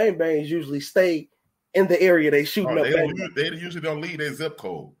 'em up, bang bangs usually stay in the area they shooting up. They usually don't leave their zip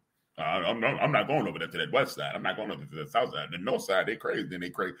code. I'm not going over there to that west side. I'm not going over to the south side. The north side, they crazy. Then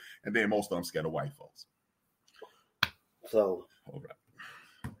they crazy, and then most of them scared of white folks. So, all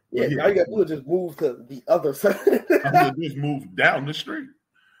right. Yeah, all you got to do is just move to the other side. Just move down the street.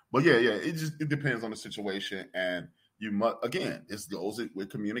 But it depends on the situation and. You must, again, this goes with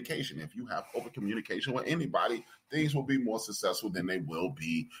communication. If you have open communication with anybody, things will be more successful than they will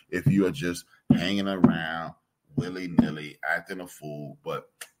be if you are just hanging around willy-nilly, acting a fool. But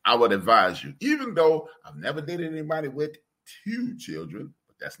I would advise you, even though I've never dated anybody with 2 children,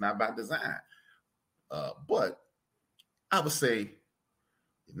 but that's not by design. But I would say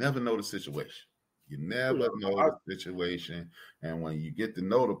you never know the situation. You never know the situation. And when you get to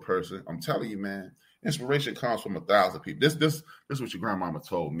know the person, I'm telling you, man, inspiration comes from 1,000 people. This is what your grandmama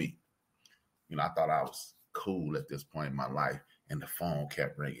told me. I thought I was cool at this point in my life, and the phone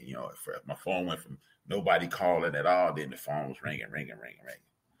kept ringing. My phone went from nobody calling at all, then the phone was ringing.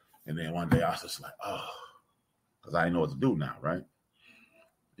 And then one day I was just like, oh, because I didn't know what to do now, right?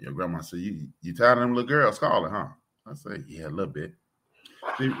 Your grandma said, you tired of them little girls calling, huh? I said, yeah, a little bit.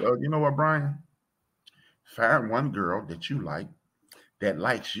 See, you know what, Brian? Find one girl that you like, that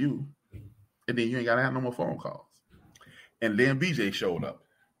likes you, and then you ain't got to have no more phone calls. And then BJ showed up.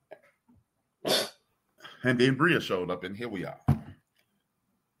 And then Bria showed up, and here we are.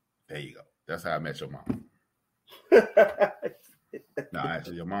 There you go. That's how I met your mom. No,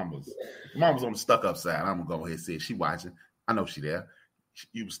 actually, your mom was on the stuck up side. I'm gonna go ahead and say it. She watching. I know she there.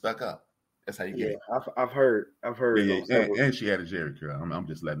 You was stuck up. That's how you get it. I've heard. Yeah. And she had a Jerry curl. I'm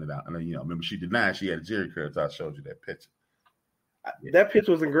just letting it out. And remember she denied she had a Jerry curl until I showed you that picture. Yeah. That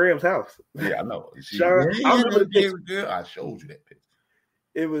picture was in Graham's house. Yeah, I know. Sean, I remember the picture. I showed you that picture.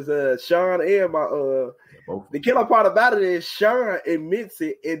 It was Sean and my the killer part about it is Sean admits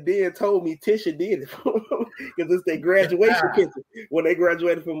it and then told me Tisha did it because it's their graduation picture when they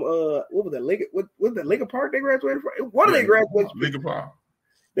graduated from what was that Lincoln Park they graduated from? What are they graduating? Lincoln Park.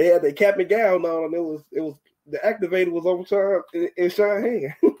 They had their cap and gown on and it was the activator was on Sean in Sean's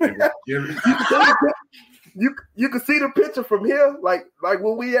hand. You can see the picture from here like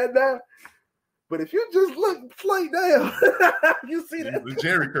where we at now. But if you just look straight down, you see that the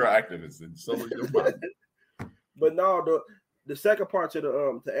Jerry curl activist and so is your body. But no, the second part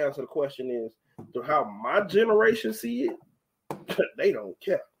to answer the question is to how my generation see it, they don't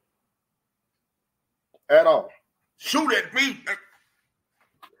care at all. Shoot at me.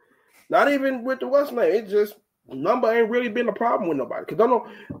 Not even with the what's name. It just number ain't really been a problem with nobody. Cause I know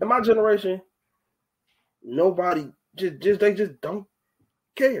in my generation, nobody they just don't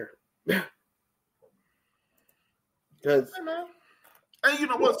care. Because and you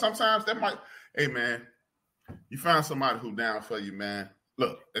know what? Sometimes that might. Hey man, you find somebody who down for you, man.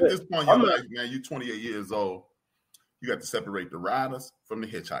 Look, at this point in your life, man, you're 28 years old. You got to separate the riders from the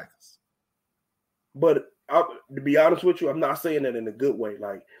hitchhikers. But to be honest with you, I'm not saying that in a good way.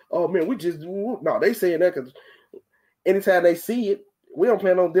 Like, oh man, they saying that because anytime they see it, we don't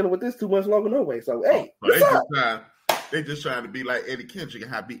plan on dealing with this too much longer no way. So hey, they just trying to be like Eddie Kendrick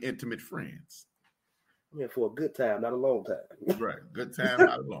and be intimate friends. Yeah, for a good time, not a long time. Right, good time,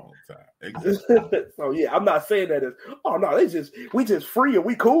 not a long time. Exactly. So yeah, I'm not saying that as we just free and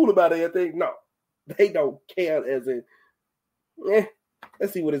we cool about everything. No, they don't care. As in,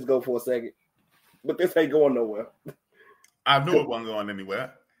 let's see where this go for a second. But this ain't going nowhere. I knew it wasn't going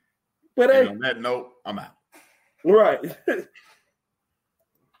anywhere. But on that note, I'm out. Right.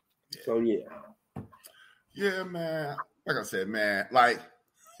 So yeah, man. Like I said, man, like.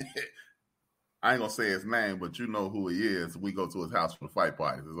 I ain't gonna say his name, but you know who he is. We go to his house for the fight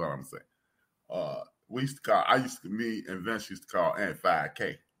parties, is all I'm saying. Me and Vince used to call Aunt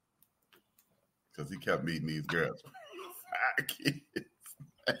 5K. Because he kept meeting these girls. 5 kids.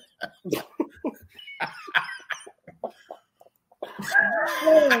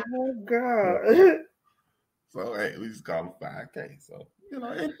 Oh my God. So hey, we just call him 5K. So,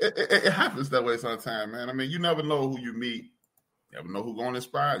 it happens that way sometimes, man. I mean, you never know who you meet. You never know who's going to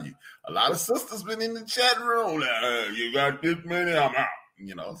inspire you. A lot of sisters been in the chat room. You got this many, I'm out.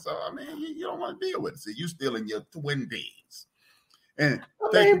 So, I mean, you don't want to deal with it. See, you still in your 20s. And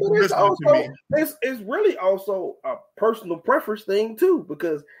it's really also a personal preference thing, too,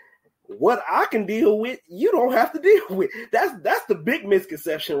 because what I can deal with, you don't have to deal with. That's the big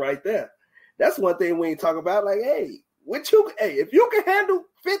misconception right there. That's one thing we ain't talking about. Like, if you can handle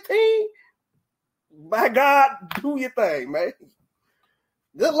 15, my God, do your thing, man.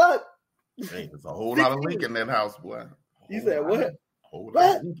 Good luck. Hey, there's a whole lot of link in that house, boy. You said what?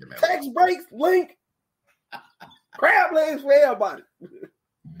 What? Tax breaks, link. Crab legs for everybody.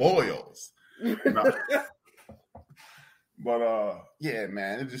 Boils. No. But yeah,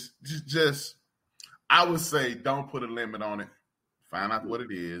 man, it just I would say don't put a limit on it. Find out what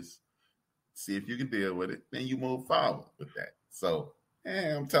it is. See if you can deal with it. Then you move forward with that. So,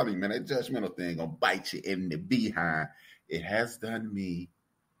 I'm telling you, man, that judgmental thing gonna bite you in the behind. It has done me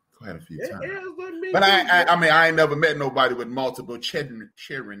quite a few times. It has done me. But I ain't never met nobody with multiple children.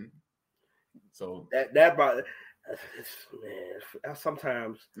 So that man,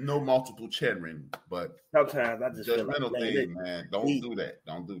 sometimes no multiple children, but sometimes I just judgmental feel like, thing, man. Don't do that.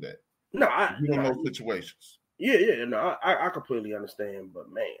 Don't do that. No, you don't know situations. Yeah, no, I completely understand,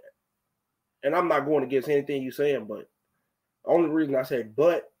 but man, and I'm not going against anything you're saying, but the only reason I say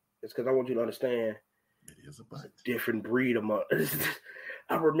but is because I want you to understand it is a but. Different breed of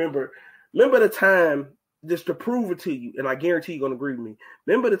I remember the time, just to prove it to you, and I guarantee you're gonna agree with me.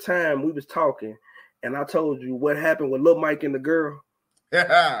 Remember the time we was talking and I told you what happened with Lil Mike and the girl?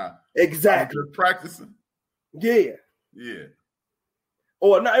 Yeah. Exactly. Just practicing. Yeah. Yeah.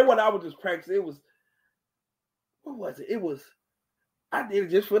 Or no, it wasn't I was just practicing. It was what was it? It was I did it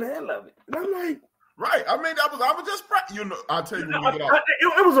just for the hell of it. And I'm like, right. I mean, I was just, I'll tell you when you get off.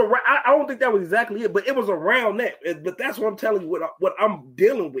 It was around. I don't think that was exactly it, but it was around that. But that's what I'm telling you. What I'm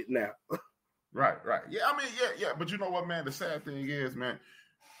dealing with now. Right. Yeah. I mean, yeah. But you know what, man? The sad thing is, man,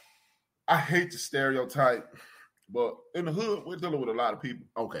 I hate the stereotype, but in the hood, we're dealing with a lot of people.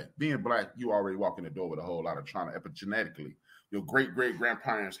 Okay, being black, you already walk in the door with a whole lot of trauma. Epigenetically, your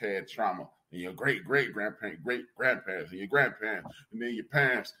great-great-grandparents had trauma, and your great-great-grandparents, great-grandparents, and your grandparents, and then your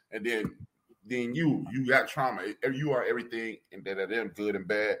parents, and then you got trauma. You are everything, and that are them good and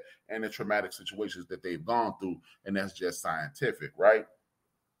bad, and the traumatic situations that they've gone through, and that's just scientific, right?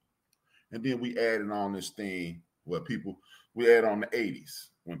 And then we added on this thing where we add on the 80s.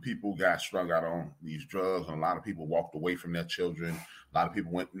 When people got strung out on these drugs, and a lot of people walked away from their children. A lot of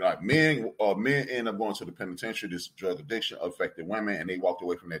people went, like men end up going to the penitentiary. This drug addiction affected women, and they walked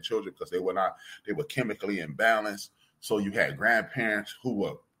away from their children because they were chemically imbalanced. So you had grandparents who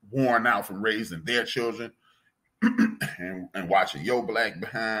were worn out from raising their children and watching your black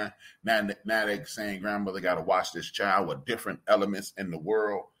behind. Now they saying grandmother got to watch this child with different elements in the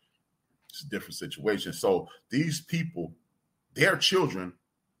world. It's a different situation. So these people, their children,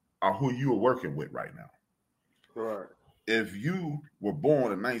 are who you are working with right now. Right. If you were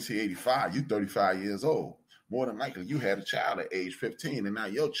born in 1985, you're 35 years old. More than likely, you had a child at age 15, and now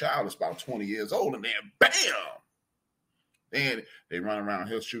your child is about 20 years old, and then bam! Then they run around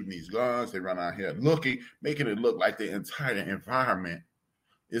here shooting these guns. They run out here making it look like the entire environment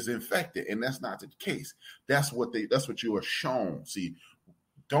is infected, and that's not the case. That's what you are shown. See,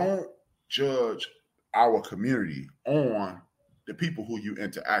 don't judge our community on the people who you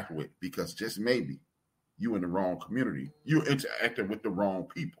interact with, because just maybe you in the wrong community. You're interacting with the wrong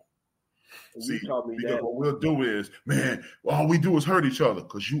people. See, because what we'll do is, man, all we do is hurt each other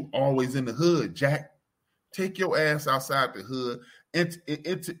because you always in the hood, Jack. Take your ass outside the hood and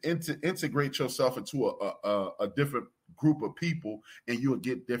integrate yourself into a different group of people, and you'll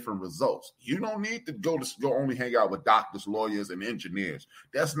get different results. You don't need to go only hang out with doctors, lawyers, and engineers.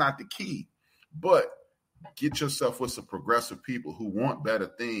 That's not the key. But get yourself with some progressive people who want better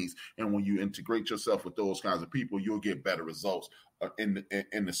things, and when you integrate yourself with those kinds of people, you'll get better results in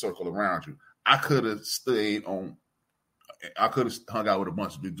the circle around you. I could have hung out with a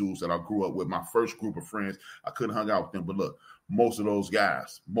bunch of the dudes that I grew up with. My first group of friends, I could have hung out with them. But look, most of those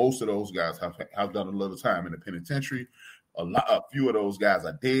guys have done a little time in the penitentiary. A few of those guys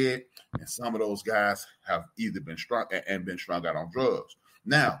are dead, and some of those guys have either been strung out on drugs.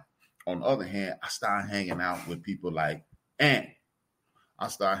 Now, on the other hand, I started hanging out with people like Ant. I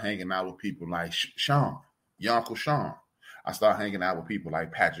started hanging out with people like Sean, your Uncle Sean. I started hanging out with people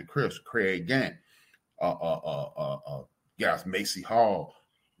like Patrick Chris, Craig Gant, guys, Macy Hall,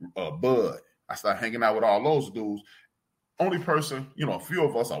 Bud. I started hanging out with all those dudes. Only person, a few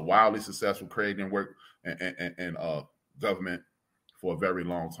of us are wildly successful. Craig didn't work in government for a very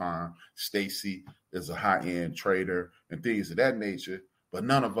long time. Stacy is a high-end trader and things of that nature. But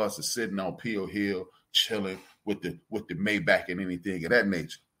none of us is sitting on Peel Hill chilling with the Maybach and anything of that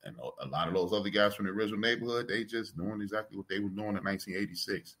nature. And a lot of those other guys from the original neighborhood, they just doing exactly what they were doing in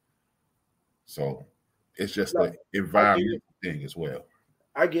 1986. So it's just the environmental thing as well.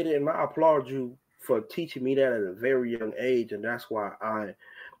 I get it, and I applaud you for teaching me that at a very young age, and that's why I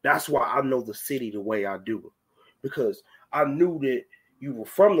know the city the way I do, because I knew that you were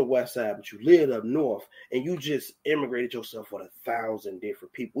from the west side, but you lived up north, and you just immigrated yourself with 1,000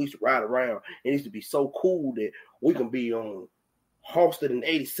 different people. We used to ride around, and it used to be so cool that we can be on Halsted and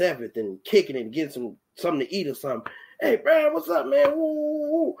 87th and kicking it and getting something to eat or something. Hey, Brad, what's up, man?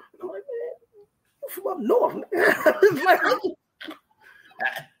 Woo. I'm like, man, I'm from up north.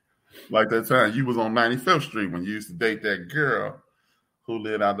 Like that time you was on 95th Street when you used to date that girl who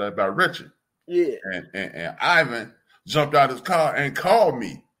lived out there by Richard. Yeah. And Ivan jumped out his car and called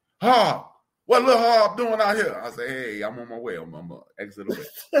me. Harp, what little Harp doing out here? I said, hey, I'm on my way. I'm exit away.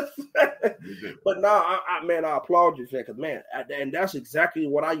 But now, I applaud you for that, because, man, and that's exactly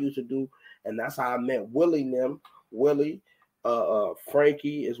what I used to do, and that's how I met Willie,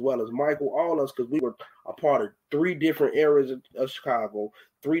 Frankie, as well as Michael, all of us, because we were a part of 3 different areas of Chicago,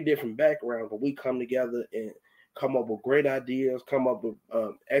 3 different backgrounds, but we come together and come up with great ideas, come up with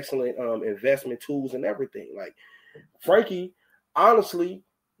excellent investment tools and everything. Like Frankie, honestly,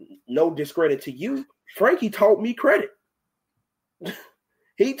 no discredit to you, Frankie taught me credit.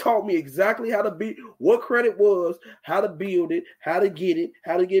 He taught me exactly how to be, what credit was, how to build it, how to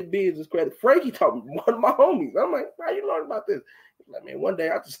get business credit. Frankie taught me, one of my homies. I'm like, how you learn about this? He's like, man, one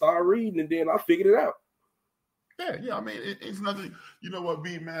day I just started reading and then I figured it out. Yeah. I mean, it's nothing. You know what,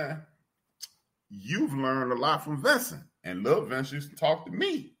 B, man? You've learned a lot from Vincent. And Lil Vince used to talk to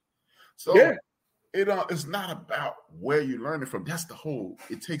me. So it's not about where you're learning from. That's the whole,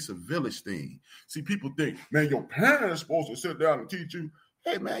 it takes a village thing. See, people think, man, your parents are supposed to sit down and teach you.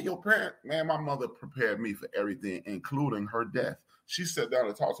 Hey, man, my mother prepared me for everything, including her death. She sat down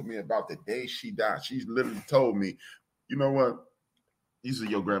and talked to me about the day she died. She literally told me, you know what? These are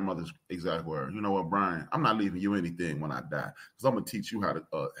your grandmother's exact words. You know what, Brian? I'm not leaving you anything when I die, because I'm going to teach you how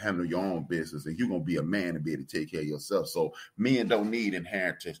to handle your own business, and you're going to be a man and be able to take care of yourself. So men don't need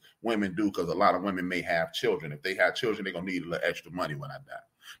inheritance. Women do, because a lot of women may have children. If they have children, they're going to need a little extra money when I die.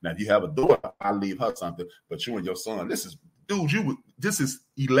 Now, if you have a daughter, I'll leave her something, but you and your son, this is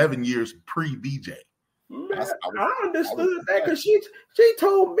 11 years pre-BJ. Man, I understood that because she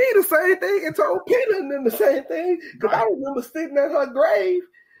told me the same thing and told Peter and them the same thing. Because I remember sitting at her grave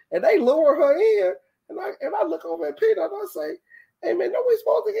and they lower her in, and I look over at Peter and I say, "Hey man, no, we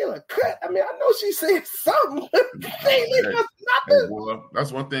supposed to get a cut." I mean, I know she said something. Hey, boy,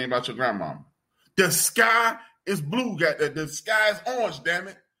 that's one thing about your grandmama. The sky is blue. The sky is orange. Damn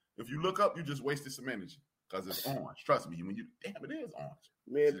it! If you look up, you just wasted some energy because it's orange. Trust me. When it is orange.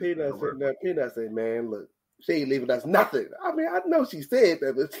 Man, Peanut said, man, look, she ain't leaving us nothing. I mean, I know she said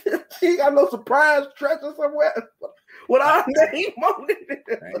that, but she ain't got no surprise treasure somewhere with our name on it.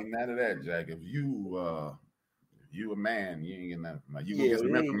 Ain't none of that, Jack. If you a man, you ain't getting nothing. You get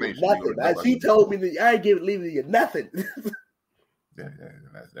some information. Nothing. She told me that I ain't leaving you nothing. Yeah,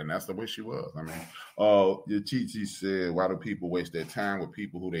 and that's the way she was. I mean, your Chi said, why do people waste their time with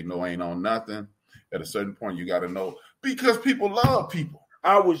people who they know ain't on nothing? At a certain point, you got to know, because people love people.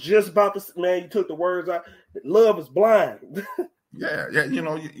 I was just about to, man, you took the words out. Love is blind. Yeah. You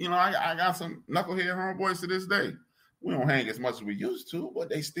know, I got some knucklehead homeboys to this day. We don't hang as much as we used to, but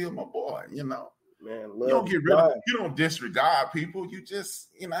they still my boy, you know. Man, you don't disregard people. You just,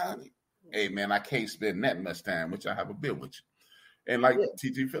 hey man, I can't spend that much time, which I have a bill with you. And like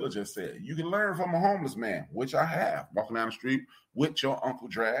TT Filler just said, you can learn from a homeless man, which I have, walking down the street with your Uncle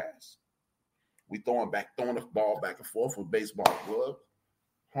Draz. We throwing the ball back and forth with baseball gloves.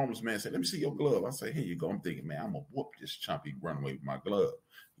 Homeless man said, "Let me see your glove." I say, "Here you go." I'm thinking, man, I'm gonna whoop this chumpy run away with my glove.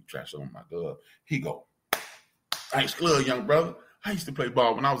 He trashed on my glove. He go, "Nice glove, young brother. I used to play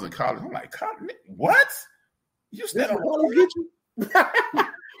ball when I was in college." I'm like, "What? You still get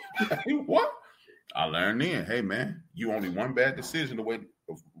you?" What? I learned then, hey man, you only one bad decision away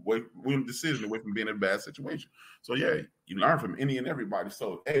from being in a bad situation. So yeah, you learn from any and everybody.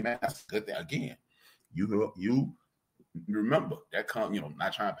 So hey man, that's a good thing. Again, you remember that comes,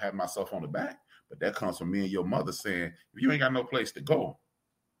 not trying to pat myself on the back, but that comes from me and your mother saying, if you ain't got no place to go,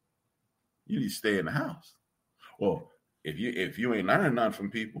 you need to stay in the house. Well, if you ain't learning nothing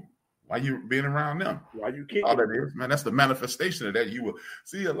from people, why you being around them? Why you kicking? All that is, man, that's the manifestation of that. You will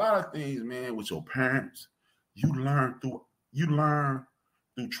see a lot of things, man, with your parents. You learn through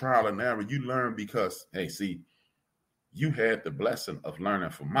trial and error. You learn because, hey, see, you had the blessing of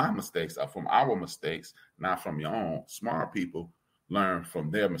learning from my mistakes or from our mistakes, not from your own. Smart people learn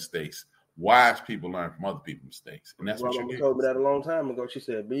from their mistakes. Wise people learn from other people's mistakes. And that's what you told me that a long time ago. She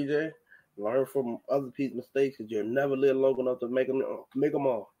said, BJ, learn from other people's mistakes because you'll never live long enough to make them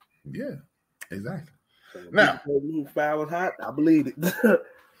all. Yeah, exactly. So now, fire was hot. I believe it.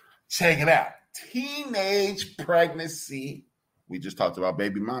 Check it out. Teenage pregnancy. We just talked about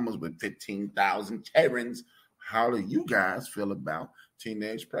baby mamas with 15,000 Karens. How do you guys feel about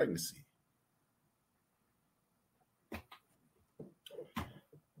teenage pregnancy? I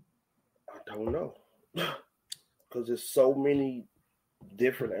don't know. Because there's so many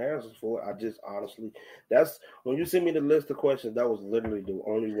different answers for it. I just honestly, that's when you send me the list of questions, that was literally the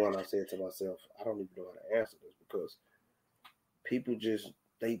only one I said to myself, I don't even know how to answer this, because people just,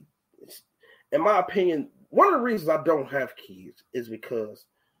 in my opinion, one of the reasons I don't have kids is because,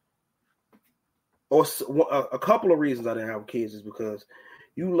 or a couple of reasons I didn't have kids is because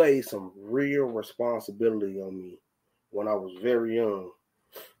you laid some real responsibility on me when I was very young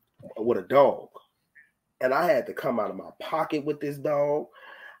with a dog. And I had to come out of my pocket with this dog.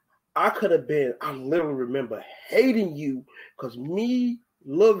 I literally remember hating you because me,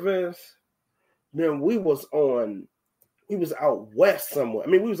 Lil Vince, then we was out west somewhere.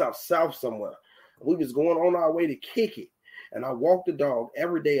 We was out south somewhere. We was going on our way to kick it. And I walked the dog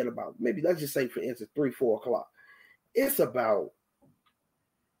every day at about, maybe let's just say, for instance, 3-4 o'clock. It's about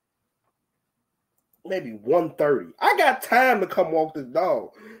maybe 1:30. I got time to come walk this dog.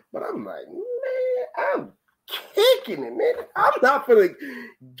 But I'm like, man, I'm kicking it, man. I'm not going to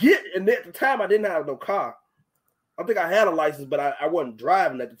get, and at the time I didn't have no car. I think I had a license, but I wasn't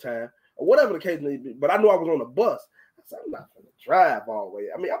driving at the time, or whatever the case may be. But I knew I was on the bus. I said, I'm not going to drive all the way.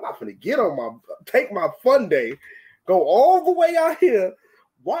 I'm not going to take my fun day go all the way out here,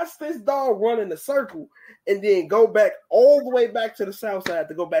 watch this dog run in a circle, and then go back all the way back to the south side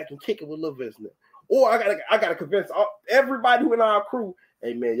to go back and kick it with Lil Visner. Or I gotta convince everybody who in our crew,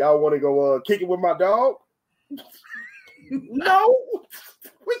 hey man, y'all want to go kick it with my dog? No,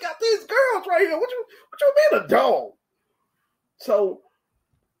 we got these girls right here. What you mean a dog? So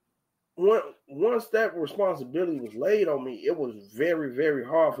once that responsibility was laid on me, it was very, very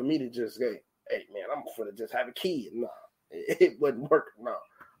hard for me to just say, hey man, I'm gonna just have a kid. No, it wasn't working. No,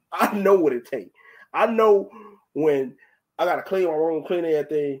 I know what it takes. I know when I gotta clean my room, clean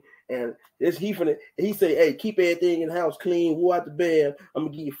everything, and he say, hey, keep everything in the house clean, go out the bed, I'm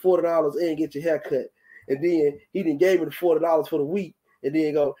gonna give you $40 and get your hair cut. And then he done gave me the $40 for the week, and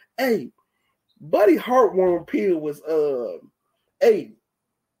then go, hey, Buddy heartworm pill was hey,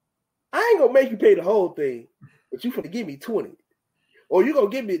 I ain't gonna make you pay the whole thing, but you finna give me 20. Or you gonna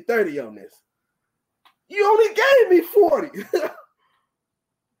give me 30 on this. You only gave me 40.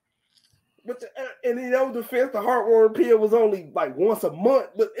 But and in your defense, the heartworm pill was only like once a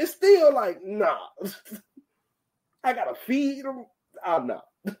month, but it's still like, nah. I gotta feed them. I'm not.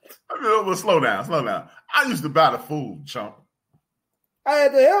 Well, slow down. I used to buy the food, chump. I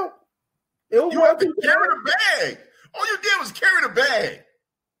had to help. You had to carry the bag. All you did was carry the bag.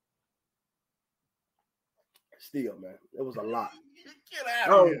 Still, man, it was a lot. Get out I of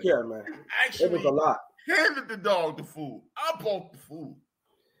don't here. care, man. Actually, it was a lot. Handed the dog the food. I bought the food.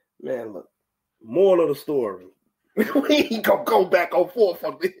 Man, look. Moral of the story. We ain't gonna go back and forth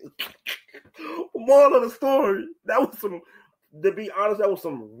on this. Moral of the story. That was some. To be honest, that was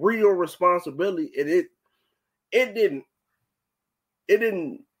some real responsibility. And it didn't.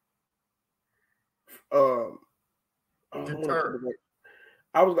 Deter.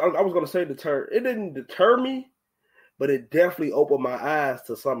 I was gonna say deter. It didn't deter me, but it definitely opened my eyes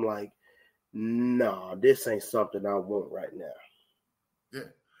to something like, nah, this ain't something I want right now. Yeah.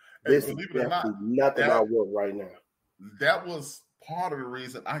 This is definitely nothing I want right now. That was part of the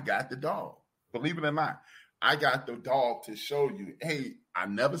reason I got the dog. Believe it or not, I got the dog to show you, hey, I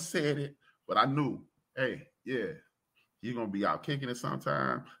never said it, but I knew, hey, yeah, you're going to be out kicking it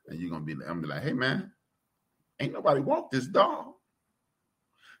sometime, and you're going to be, I'm going to be like, hey, man, ain't nobody want this dog.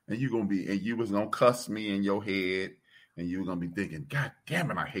 And you're going to be, and you was going to cuss me in your head, and you were going to be thinking, God damn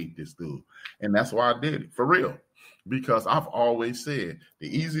it, I hate this dude. And that's why I did it, for real. Because I've always said the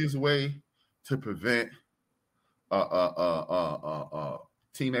easiest way to prevent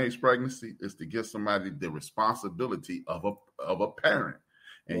teenage pregnancy is to give somebody the responsibility of a parent.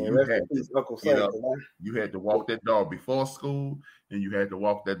 And you had to walk that dog before school, and you had to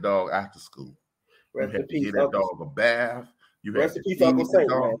walk that dog after school. You had to give that dog a bath. You had to feed Uncle Saint,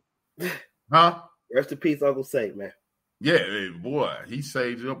 dog. Man. Huh? Rest in peace, Uncle Saint, man. Yeah, boy, he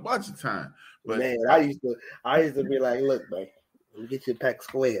saved you a bunch of time. But man, I used to be like, look, man, let me get you a pack of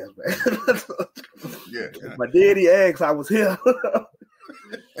squares, man. Yeah. My daddy asked, I was here.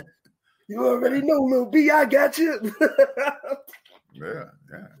 You already know, little B, I got you. Yeah,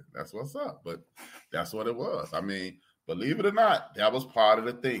 that's what's up. But that's what it was. I mean, believe it or not, that was part of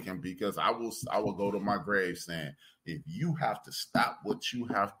the thinking, because I will go to my grave saying, if you have to stop what you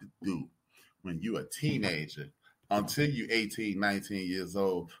have to do when you're a teenager until you're 18, 19 years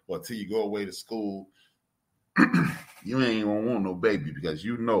old, or until you go away to school, you ain't gonna want no baby, because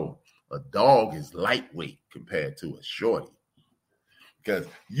you know a dog is lightweight compared to a shorty. Because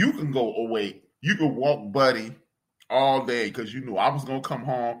you can go away, you can walk Buddy all day, because you knew I was gonna come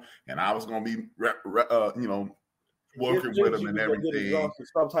home and I was gonna be, working with him and everything.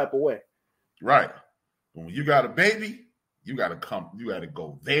 Some type of way, right? When you got a baby, you got to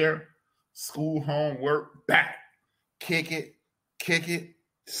go there, school, home, work, back, kick it,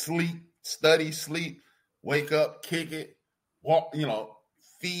 sleep, study, sleep, wake up, kick it, walk,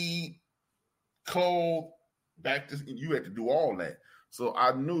 feed, clothe, back to, you had to do all that. So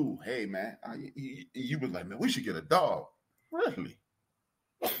I knew, hey man, you was like, man, we should get a dog. Really?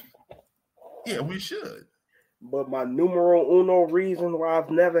 Yeah, we should. But my numero uno reason why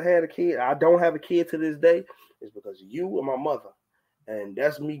I've never had a kid, I don't have a kid to this day, is because of you and my mother. And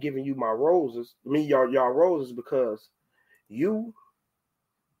that's me giving you my roses, y'all roses, because you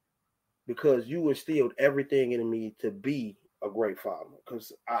instilled everything in me to be a great father,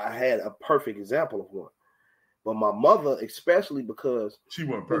 because I had a perfect example of one. But my mother, especially because she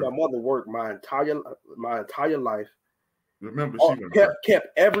wasn't perfect. My mother worked my entire life. Remember, she kept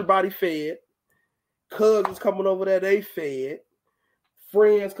everybody fed. Cousins coming over there, they fed.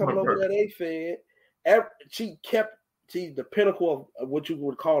 Friends coming over there, they fed. She's the pinnacle of what you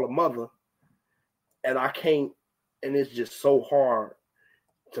would call a mother. And I can't, and it's just so hard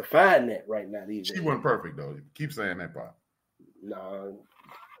to find that right now. She wasn't perfect though. Keep saying that part. Nah,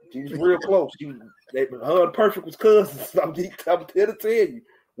 she was real close. Her and Perfect was cousins. I'm here to tell you.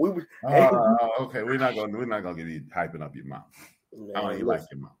 Okay, we're not gonna get you hyping up your mom. Man, I don't even like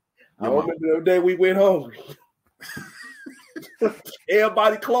your mom. I remember the day we went hungry.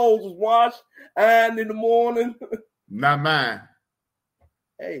 Everybody clothes was washed, ironed in the morning. Not mine.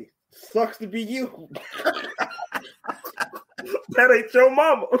 Hey, sucks to be you. That ain't your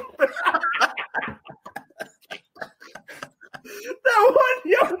mama. That wasn't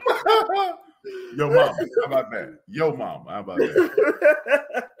your mama. Your mama. How about that? Your mama. How about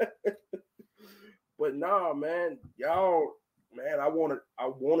that? But nah, man, y'all, man, I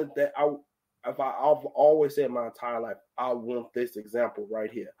wanted that. I've always said my entire life, I want this example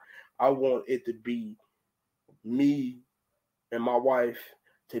right here. I want it to be me and my wife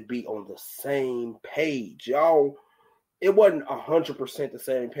to be on the same page. Y'all, it wasn't 100% the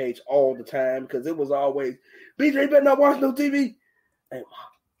same page all the time because it was always, BJ better not watch no TV. Hey, Mom,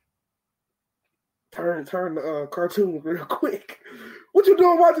 turn the cartoon real quick. What you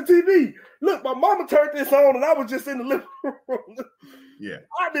doing watching TV? Look, my mama turned this on and I was just in the living room. Yeah.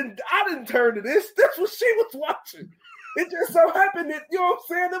 I didn't turn to this. That's what she was watching. It just so happened that, you know what I'm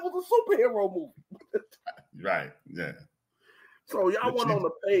saying, it was a superhero movie. Right, yeah. So y'all went on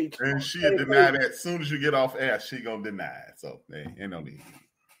the page. And she'll deny that as soon as you get off air, she gonna deny it. So ain't no need.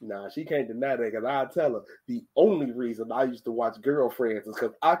 Nah, she can't deny that because I tell her the only reason I used to watch Girlfriends is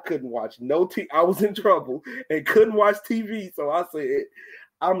because I couldn't watch no TV. I was in trouble and couldn't watch TV. So I said,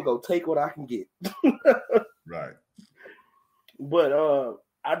 I'm gonna take what I can get. Right. But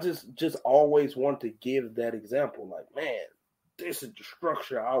I just always want to give that example. Like, man, this is the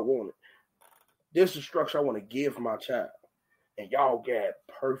structure I wanted. This is the structure I want to give my child. And y'all got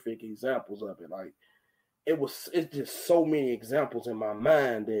perfect examples of it. Like, it's just so many examples in my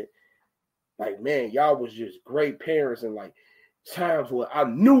mind that, like, man, y'all was just great parents. And like times where I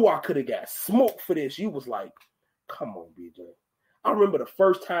knew I could have got smoked for this. You was like, come on, BJ. I remember the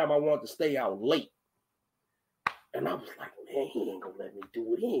first time I wanted to stay out late. And I was like, man, he ain't gonna let me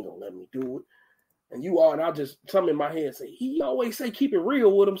do it. He ain't gonna let me do it. And you are, and I just, something in my head say, he always say keep it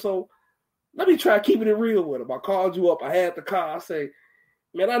real with him. So let me try keeping it real with him. I called you up. I had the car. I say,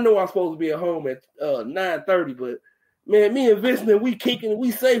 man, I know I'm supposed to be at home at 9:30, but man, me and Vincent, we kicking,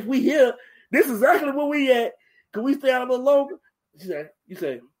 we safe, we here. This is exactly where we at. Can we stay out a little longer? You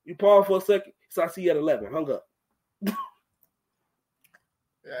say, you pause for a second. So I see you at 11. Hung up.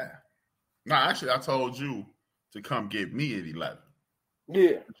 Yeah. No, actually, I told you to come get me at 11.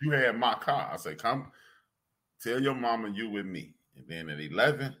 Yeah. You had my car. I said, come tell your mama you with me. And then at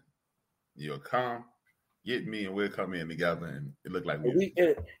 11, you'll come, get me, and we'll come in together. And it looked like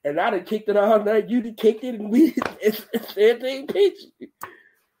and I done kicked it all night. You done kicked it, and it's everything peachy.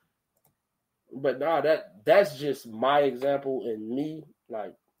 But nah, that's just my example and me.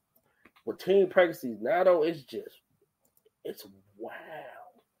 Like, with teen pregnancies now, though, it's wow.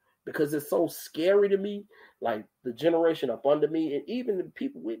 Because it's so scary to me. Like, the generation up under me and even the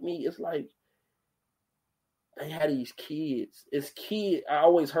people with me, it's like they had these kids. It's kids. I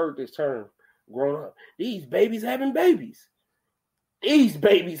always heard this term growing up. These babies having babies. These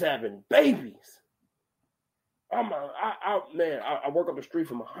babies having babies. I work up the street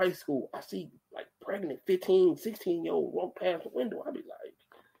from a high school. I see like pregnant 15, 16-year-old walk past the window. I be like,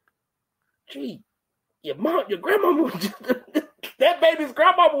 gee, your grandmama was just, that baby's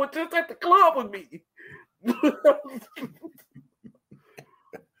grandmama was just at the club with me.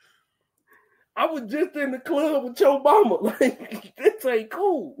 I was just in the club with your mama. Like, this ain't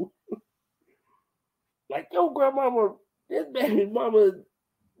cool. Like, your grandmama, this baby's mama,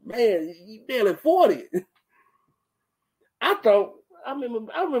 man, you barely 40. I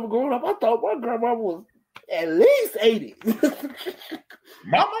remember growing up, I thought my grandma was at least 80.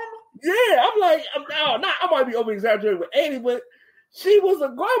 My mama? Yeah, I'm like, I might be over exaggerating with 80, but she was a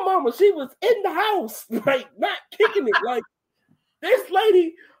grandmama. She was in the house, like, not kicking it. Like, this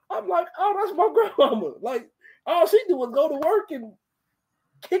lady, I'm like, oh, that's my grandmama. Like, all she do was go to work and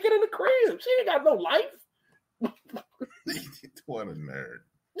kick it in the crib. She ain't got no life. What a nerd.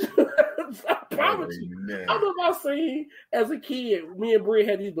 I promise you. I remember I seen as a kid, me and Brie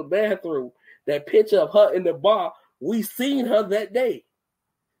had to use the bathroom. That picture of her in the bar, we seen her that day.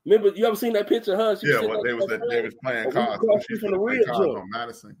 Remember, you ever seen that picture of her? They was playing cards. She's from the real joint on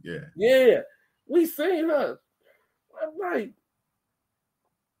Madison. Yeah. Yeah. We seen her. I'm like,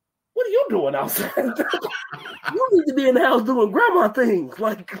 what are you doing outside? You need to be in the house doing grandma things.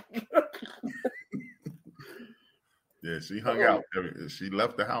 Like, yeah, she hung out. She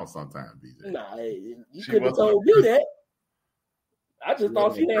left the house sometimes, BJ. Nah, you couldn't have told me that. I just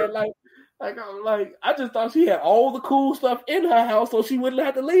thought she had I just thought she had all the cool stuff in her house, so she wouldn't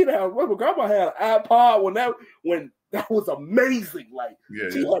have to leave the house. Remember, Grandma had an iPod when that was amazing. Like she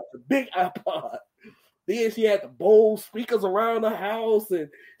had the big iPod. Then she had the bowl speakers around the house, and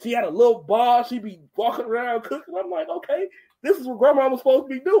she had a little bar. She'd be walking around cooking. I'm like, okay, this is what Grandma was supposed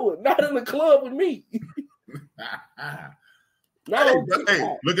to be doing, not in the club with me. Hey,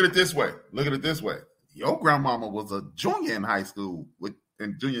 look at it this way. Your grandmama was a junior in high school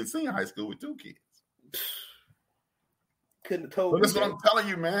and junior and senior high school with 2 kids. Couldn't have told me. That's that. what I'm telling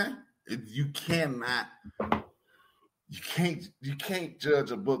you, man. You can't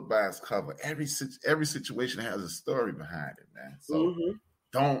judge a book by its cover. Every situation has a story behind it, man. So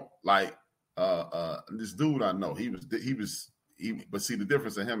don't like this dude I know. But see, the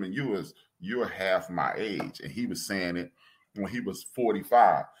difference in him and you is you're half my age, and he was saying it when he was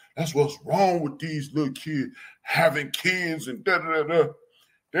 45. That's what's wrong with these little kids having kids and da-da-da-da.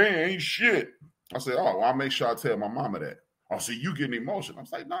 They ain't shit. I said, oh, well, I'll make sure I tell my mama that. Oh, see, you getting emotional. I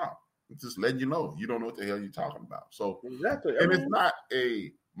was like, no, I'm just letting you know. You don't know what the hell you're talking about. So, exactly. It's not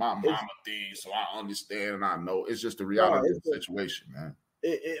my mama thing, so I understand and I know. It's just the reality of the situation, man.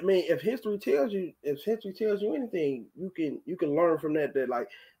 I mean, if history tells you anything, you can learn from that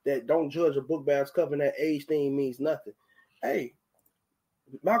don't judge a book by its cover, and that age thing means nothing. Hey,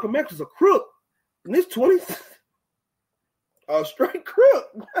 Malcolm X was a crook in his 20s. A straight crook.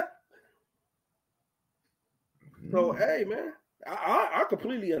 So, hey, man, I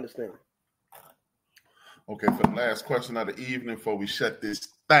completely understand. Okay, for the last question of the evening before we shut this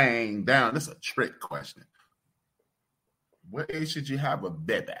thing down, this is a trick question. What age should you have a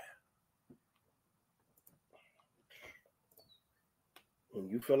baby? When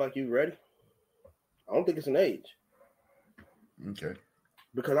you feel like you're ready. I don't think it's an age. Okay.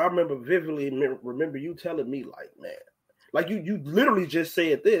 Because I remember you telling me, like, man, like you literally just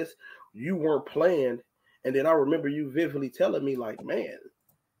said this, you weren't playing, and then I remember you vividly telling me, like, man,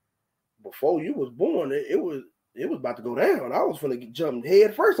 before you was born, it was about to go down. I was finna jump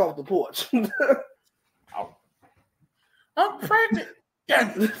head first off the porch. I'm pregnant.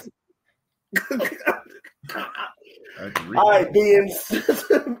 All right, Ben.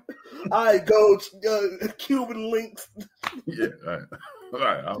 All right, go Cuban links. Yeah, all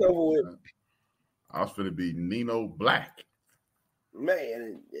right. I was finna be Nino Black.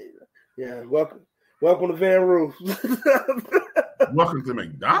 Man, yeah. Welcome to Van Roof. Welcome to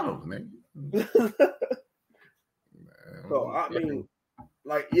McDonald's, man. So I mean,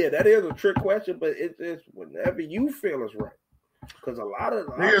 like, yeah, that is a trick question, but it's whenever you feel is right. Because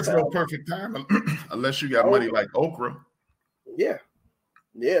there's no perfect time unless you got money like okra. Yeah.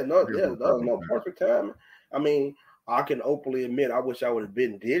 Yeah, no perfect time. I mean, I can openly admit I wish I would have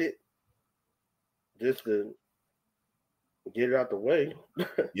did it just to get it out the way.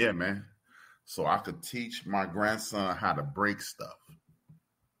 Yeah, man. So I could teach my grandson how to break stuff.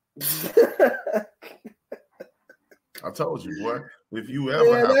 I told you, boy. If you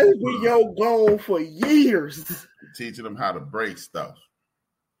ever have that's been your goal for years. Teaching them how to break stuff.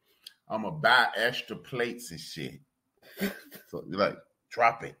 I'm gonna buy extra plates and shit. So you're like,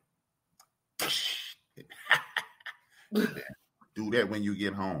 drop it. Do that when you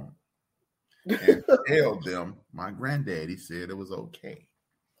get home. And tell them my granddaddy said it was okay.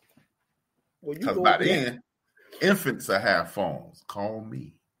 Because by then, infants will have phones. Call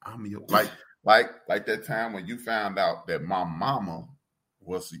me. I'm your like that time when you found out that my mama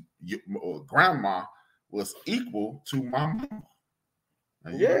or grandma was equal to my mama.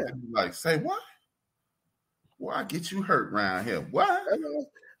 And yeah. Like, say what? Well, I get you hurt around here. What?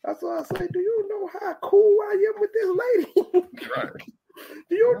 That's why I say, do you know how cool I am with this lady? Right.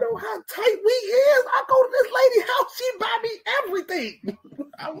 Do you know how tight we is? I go to this lady's house, she buy me everything.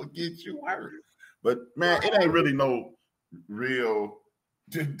 I will get you hurt. But man, it ain't really no real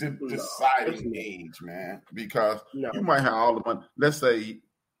deciding age, man. Because you might have all the money. Let's say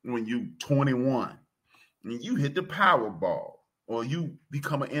when you 21 and you hit the Powerball, or you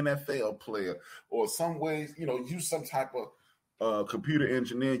become an NFL player, or some ways, you some type of computer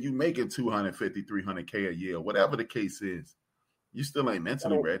engineer, you making $250,000, $300K a year, whatever the case is, you still ain't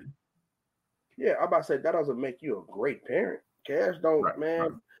mentally ready. Yeah, I'm about to say that doesn't make you a great parent. Cash don't, right, man.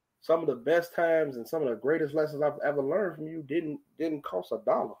 Right. Some of the best times and some of the greatest lessons I've ever learned from you didn't cost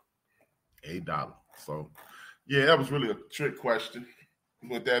 $1. $1. So, yeah, that was really a trick question.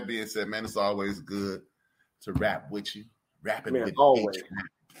 With that being said, man, it's always good to rap with you. Rapping with HRap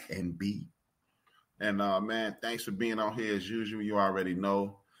and B. And man, thanks for being on here as usual. You already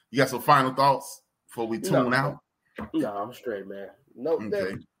know. You got some final thoughts before we tune out? No, I'm straight, man. No,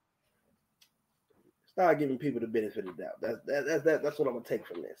 okay. Start giving people the benefit of the doubt. That's what I'm gonna take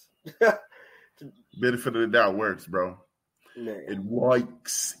from this. Benefit of the doubt works, bro. Man. It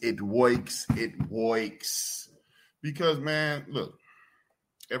works. Because, man, look,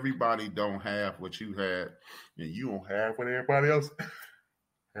 everybody don't have what you had, and you don't have what everybody else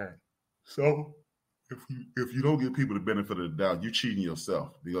had. So if you don't give people the benefit of the doubt, you're cheating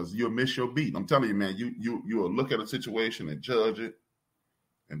yourself because you'll miss your beat. I'm telling you, man, you will look at a situation and judge it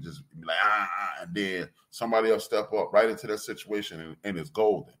and just be like, and then somebody else step up right into that situation and it's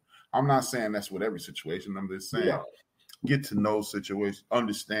golden. I'm not saying that's with every situation. I'm just saying get to know situations,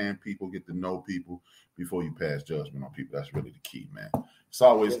 understand people, get to know people before you pass judgment on people. That's really the key, man. It's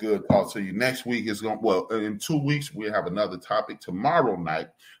always good to talk to you. Next week is in 2 weeks, we'll have another topic. Tomorrow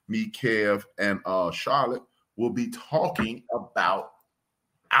night, me, Kev, and Charlotte will be talking about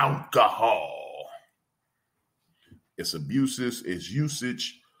alcohol. Its abuses, its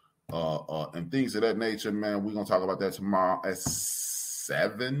usage, and things of that nature, man. We're going to talk about that tomorrow at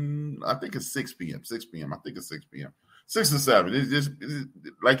 7. I think it's 6 p.m. 6 p.m. I think it's 6 p.m. 6 or 7. It's just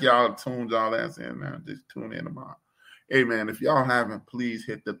like y'all tuned y'all ass in, man. Just tune in tomorrow. Hey, man, if y'all haven't, please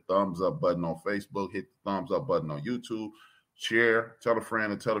hit the thumbs up button on Facebook. Hit the thumbs up button on YouTube. Share. Tell a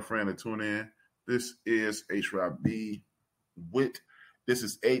friend to tune in. This is HRap B. This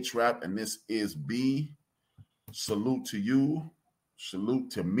is HRap, and this is B. Salute to you. Salute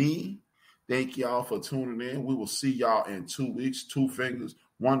to me. Thank y'all for tuning in. We will see y'all in 2 weeks. 2 fingers,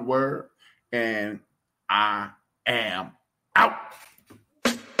 1 word, and I am out.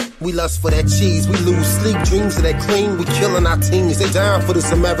 We lust for that cheese, we lose sleep, dreams of that cream. We killing our teens, they down for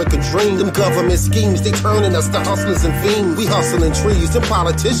this American dream. Them government schemes, they turning us to hustlers and fiends. We hustling trees, them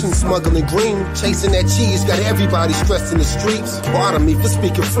politicians smuggling green. Chasing that cheese, got everybody stressed in the streets. Pardon me for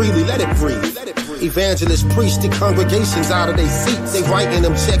speaking freely, let it breathe. Evangelists preach the congregations out of their seats. They writing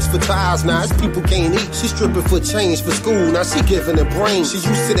them checks for tithes, now it's people can't eat. She stripping for change for school, now she giving them brains. She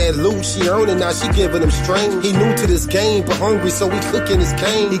used to that loot, she earning, now she giving them strain. He new to this game, but hungry, so he cooking his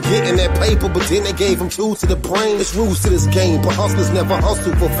cane. He getting that paper, but then they gave him 2 to the brain. It's rules to this game, but hustlers never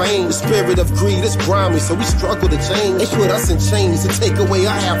hustle for fame. The spirit of greed is grimy, so we struggle to change. They put us in chains to take away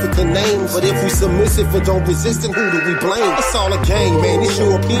our African names. But if we submissive and don't resist, then who do we blame? It's all a game, man. These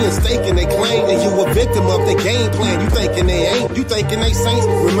Europeans staking they claim, and you a victim of their game plan. You thinking they ain't, you thinking they saints.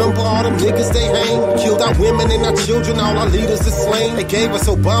 Remember all them niggas they hang? Killed our women and our children, all our leaders is slain. They gave us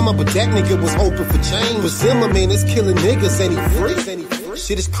Obama, but that nigga was hoping for change. But Zimmerman is killing niggas and he free.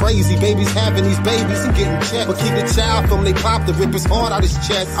 Shit is crazy, babies having these babies and getting checked. But keep the child from they pop to rip his heart out his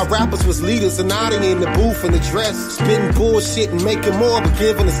chest. Our rappers was leaders and now they in the booth in the dress. Spitting bullshit and making more but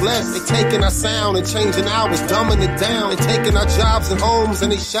giving us less. They taking our sound and changing ours, dumbing it down. They taking our jobs and homes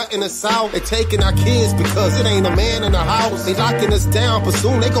and they shutting us out. They taking our kids because it ain't a man in the house. They locking us down, but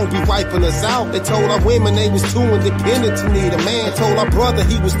soon they gon' be wiping us out. They told our women they was too independent to need a man. They told our brother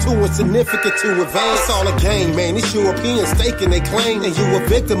he was too insignificant to advance. It's all a game, man. These Europeans staking they claim. And you a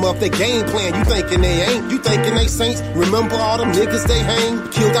victim of their game plan. You thinking they ain't, you thinking they saints. Remember all them niggas they hang?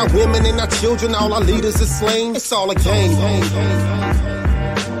 Killed our women and our children, all our leaders is slain. It's all a game.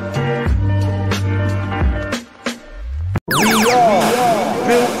 We are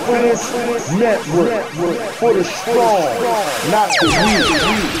built for this network, for the strong, not the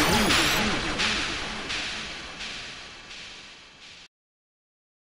weak.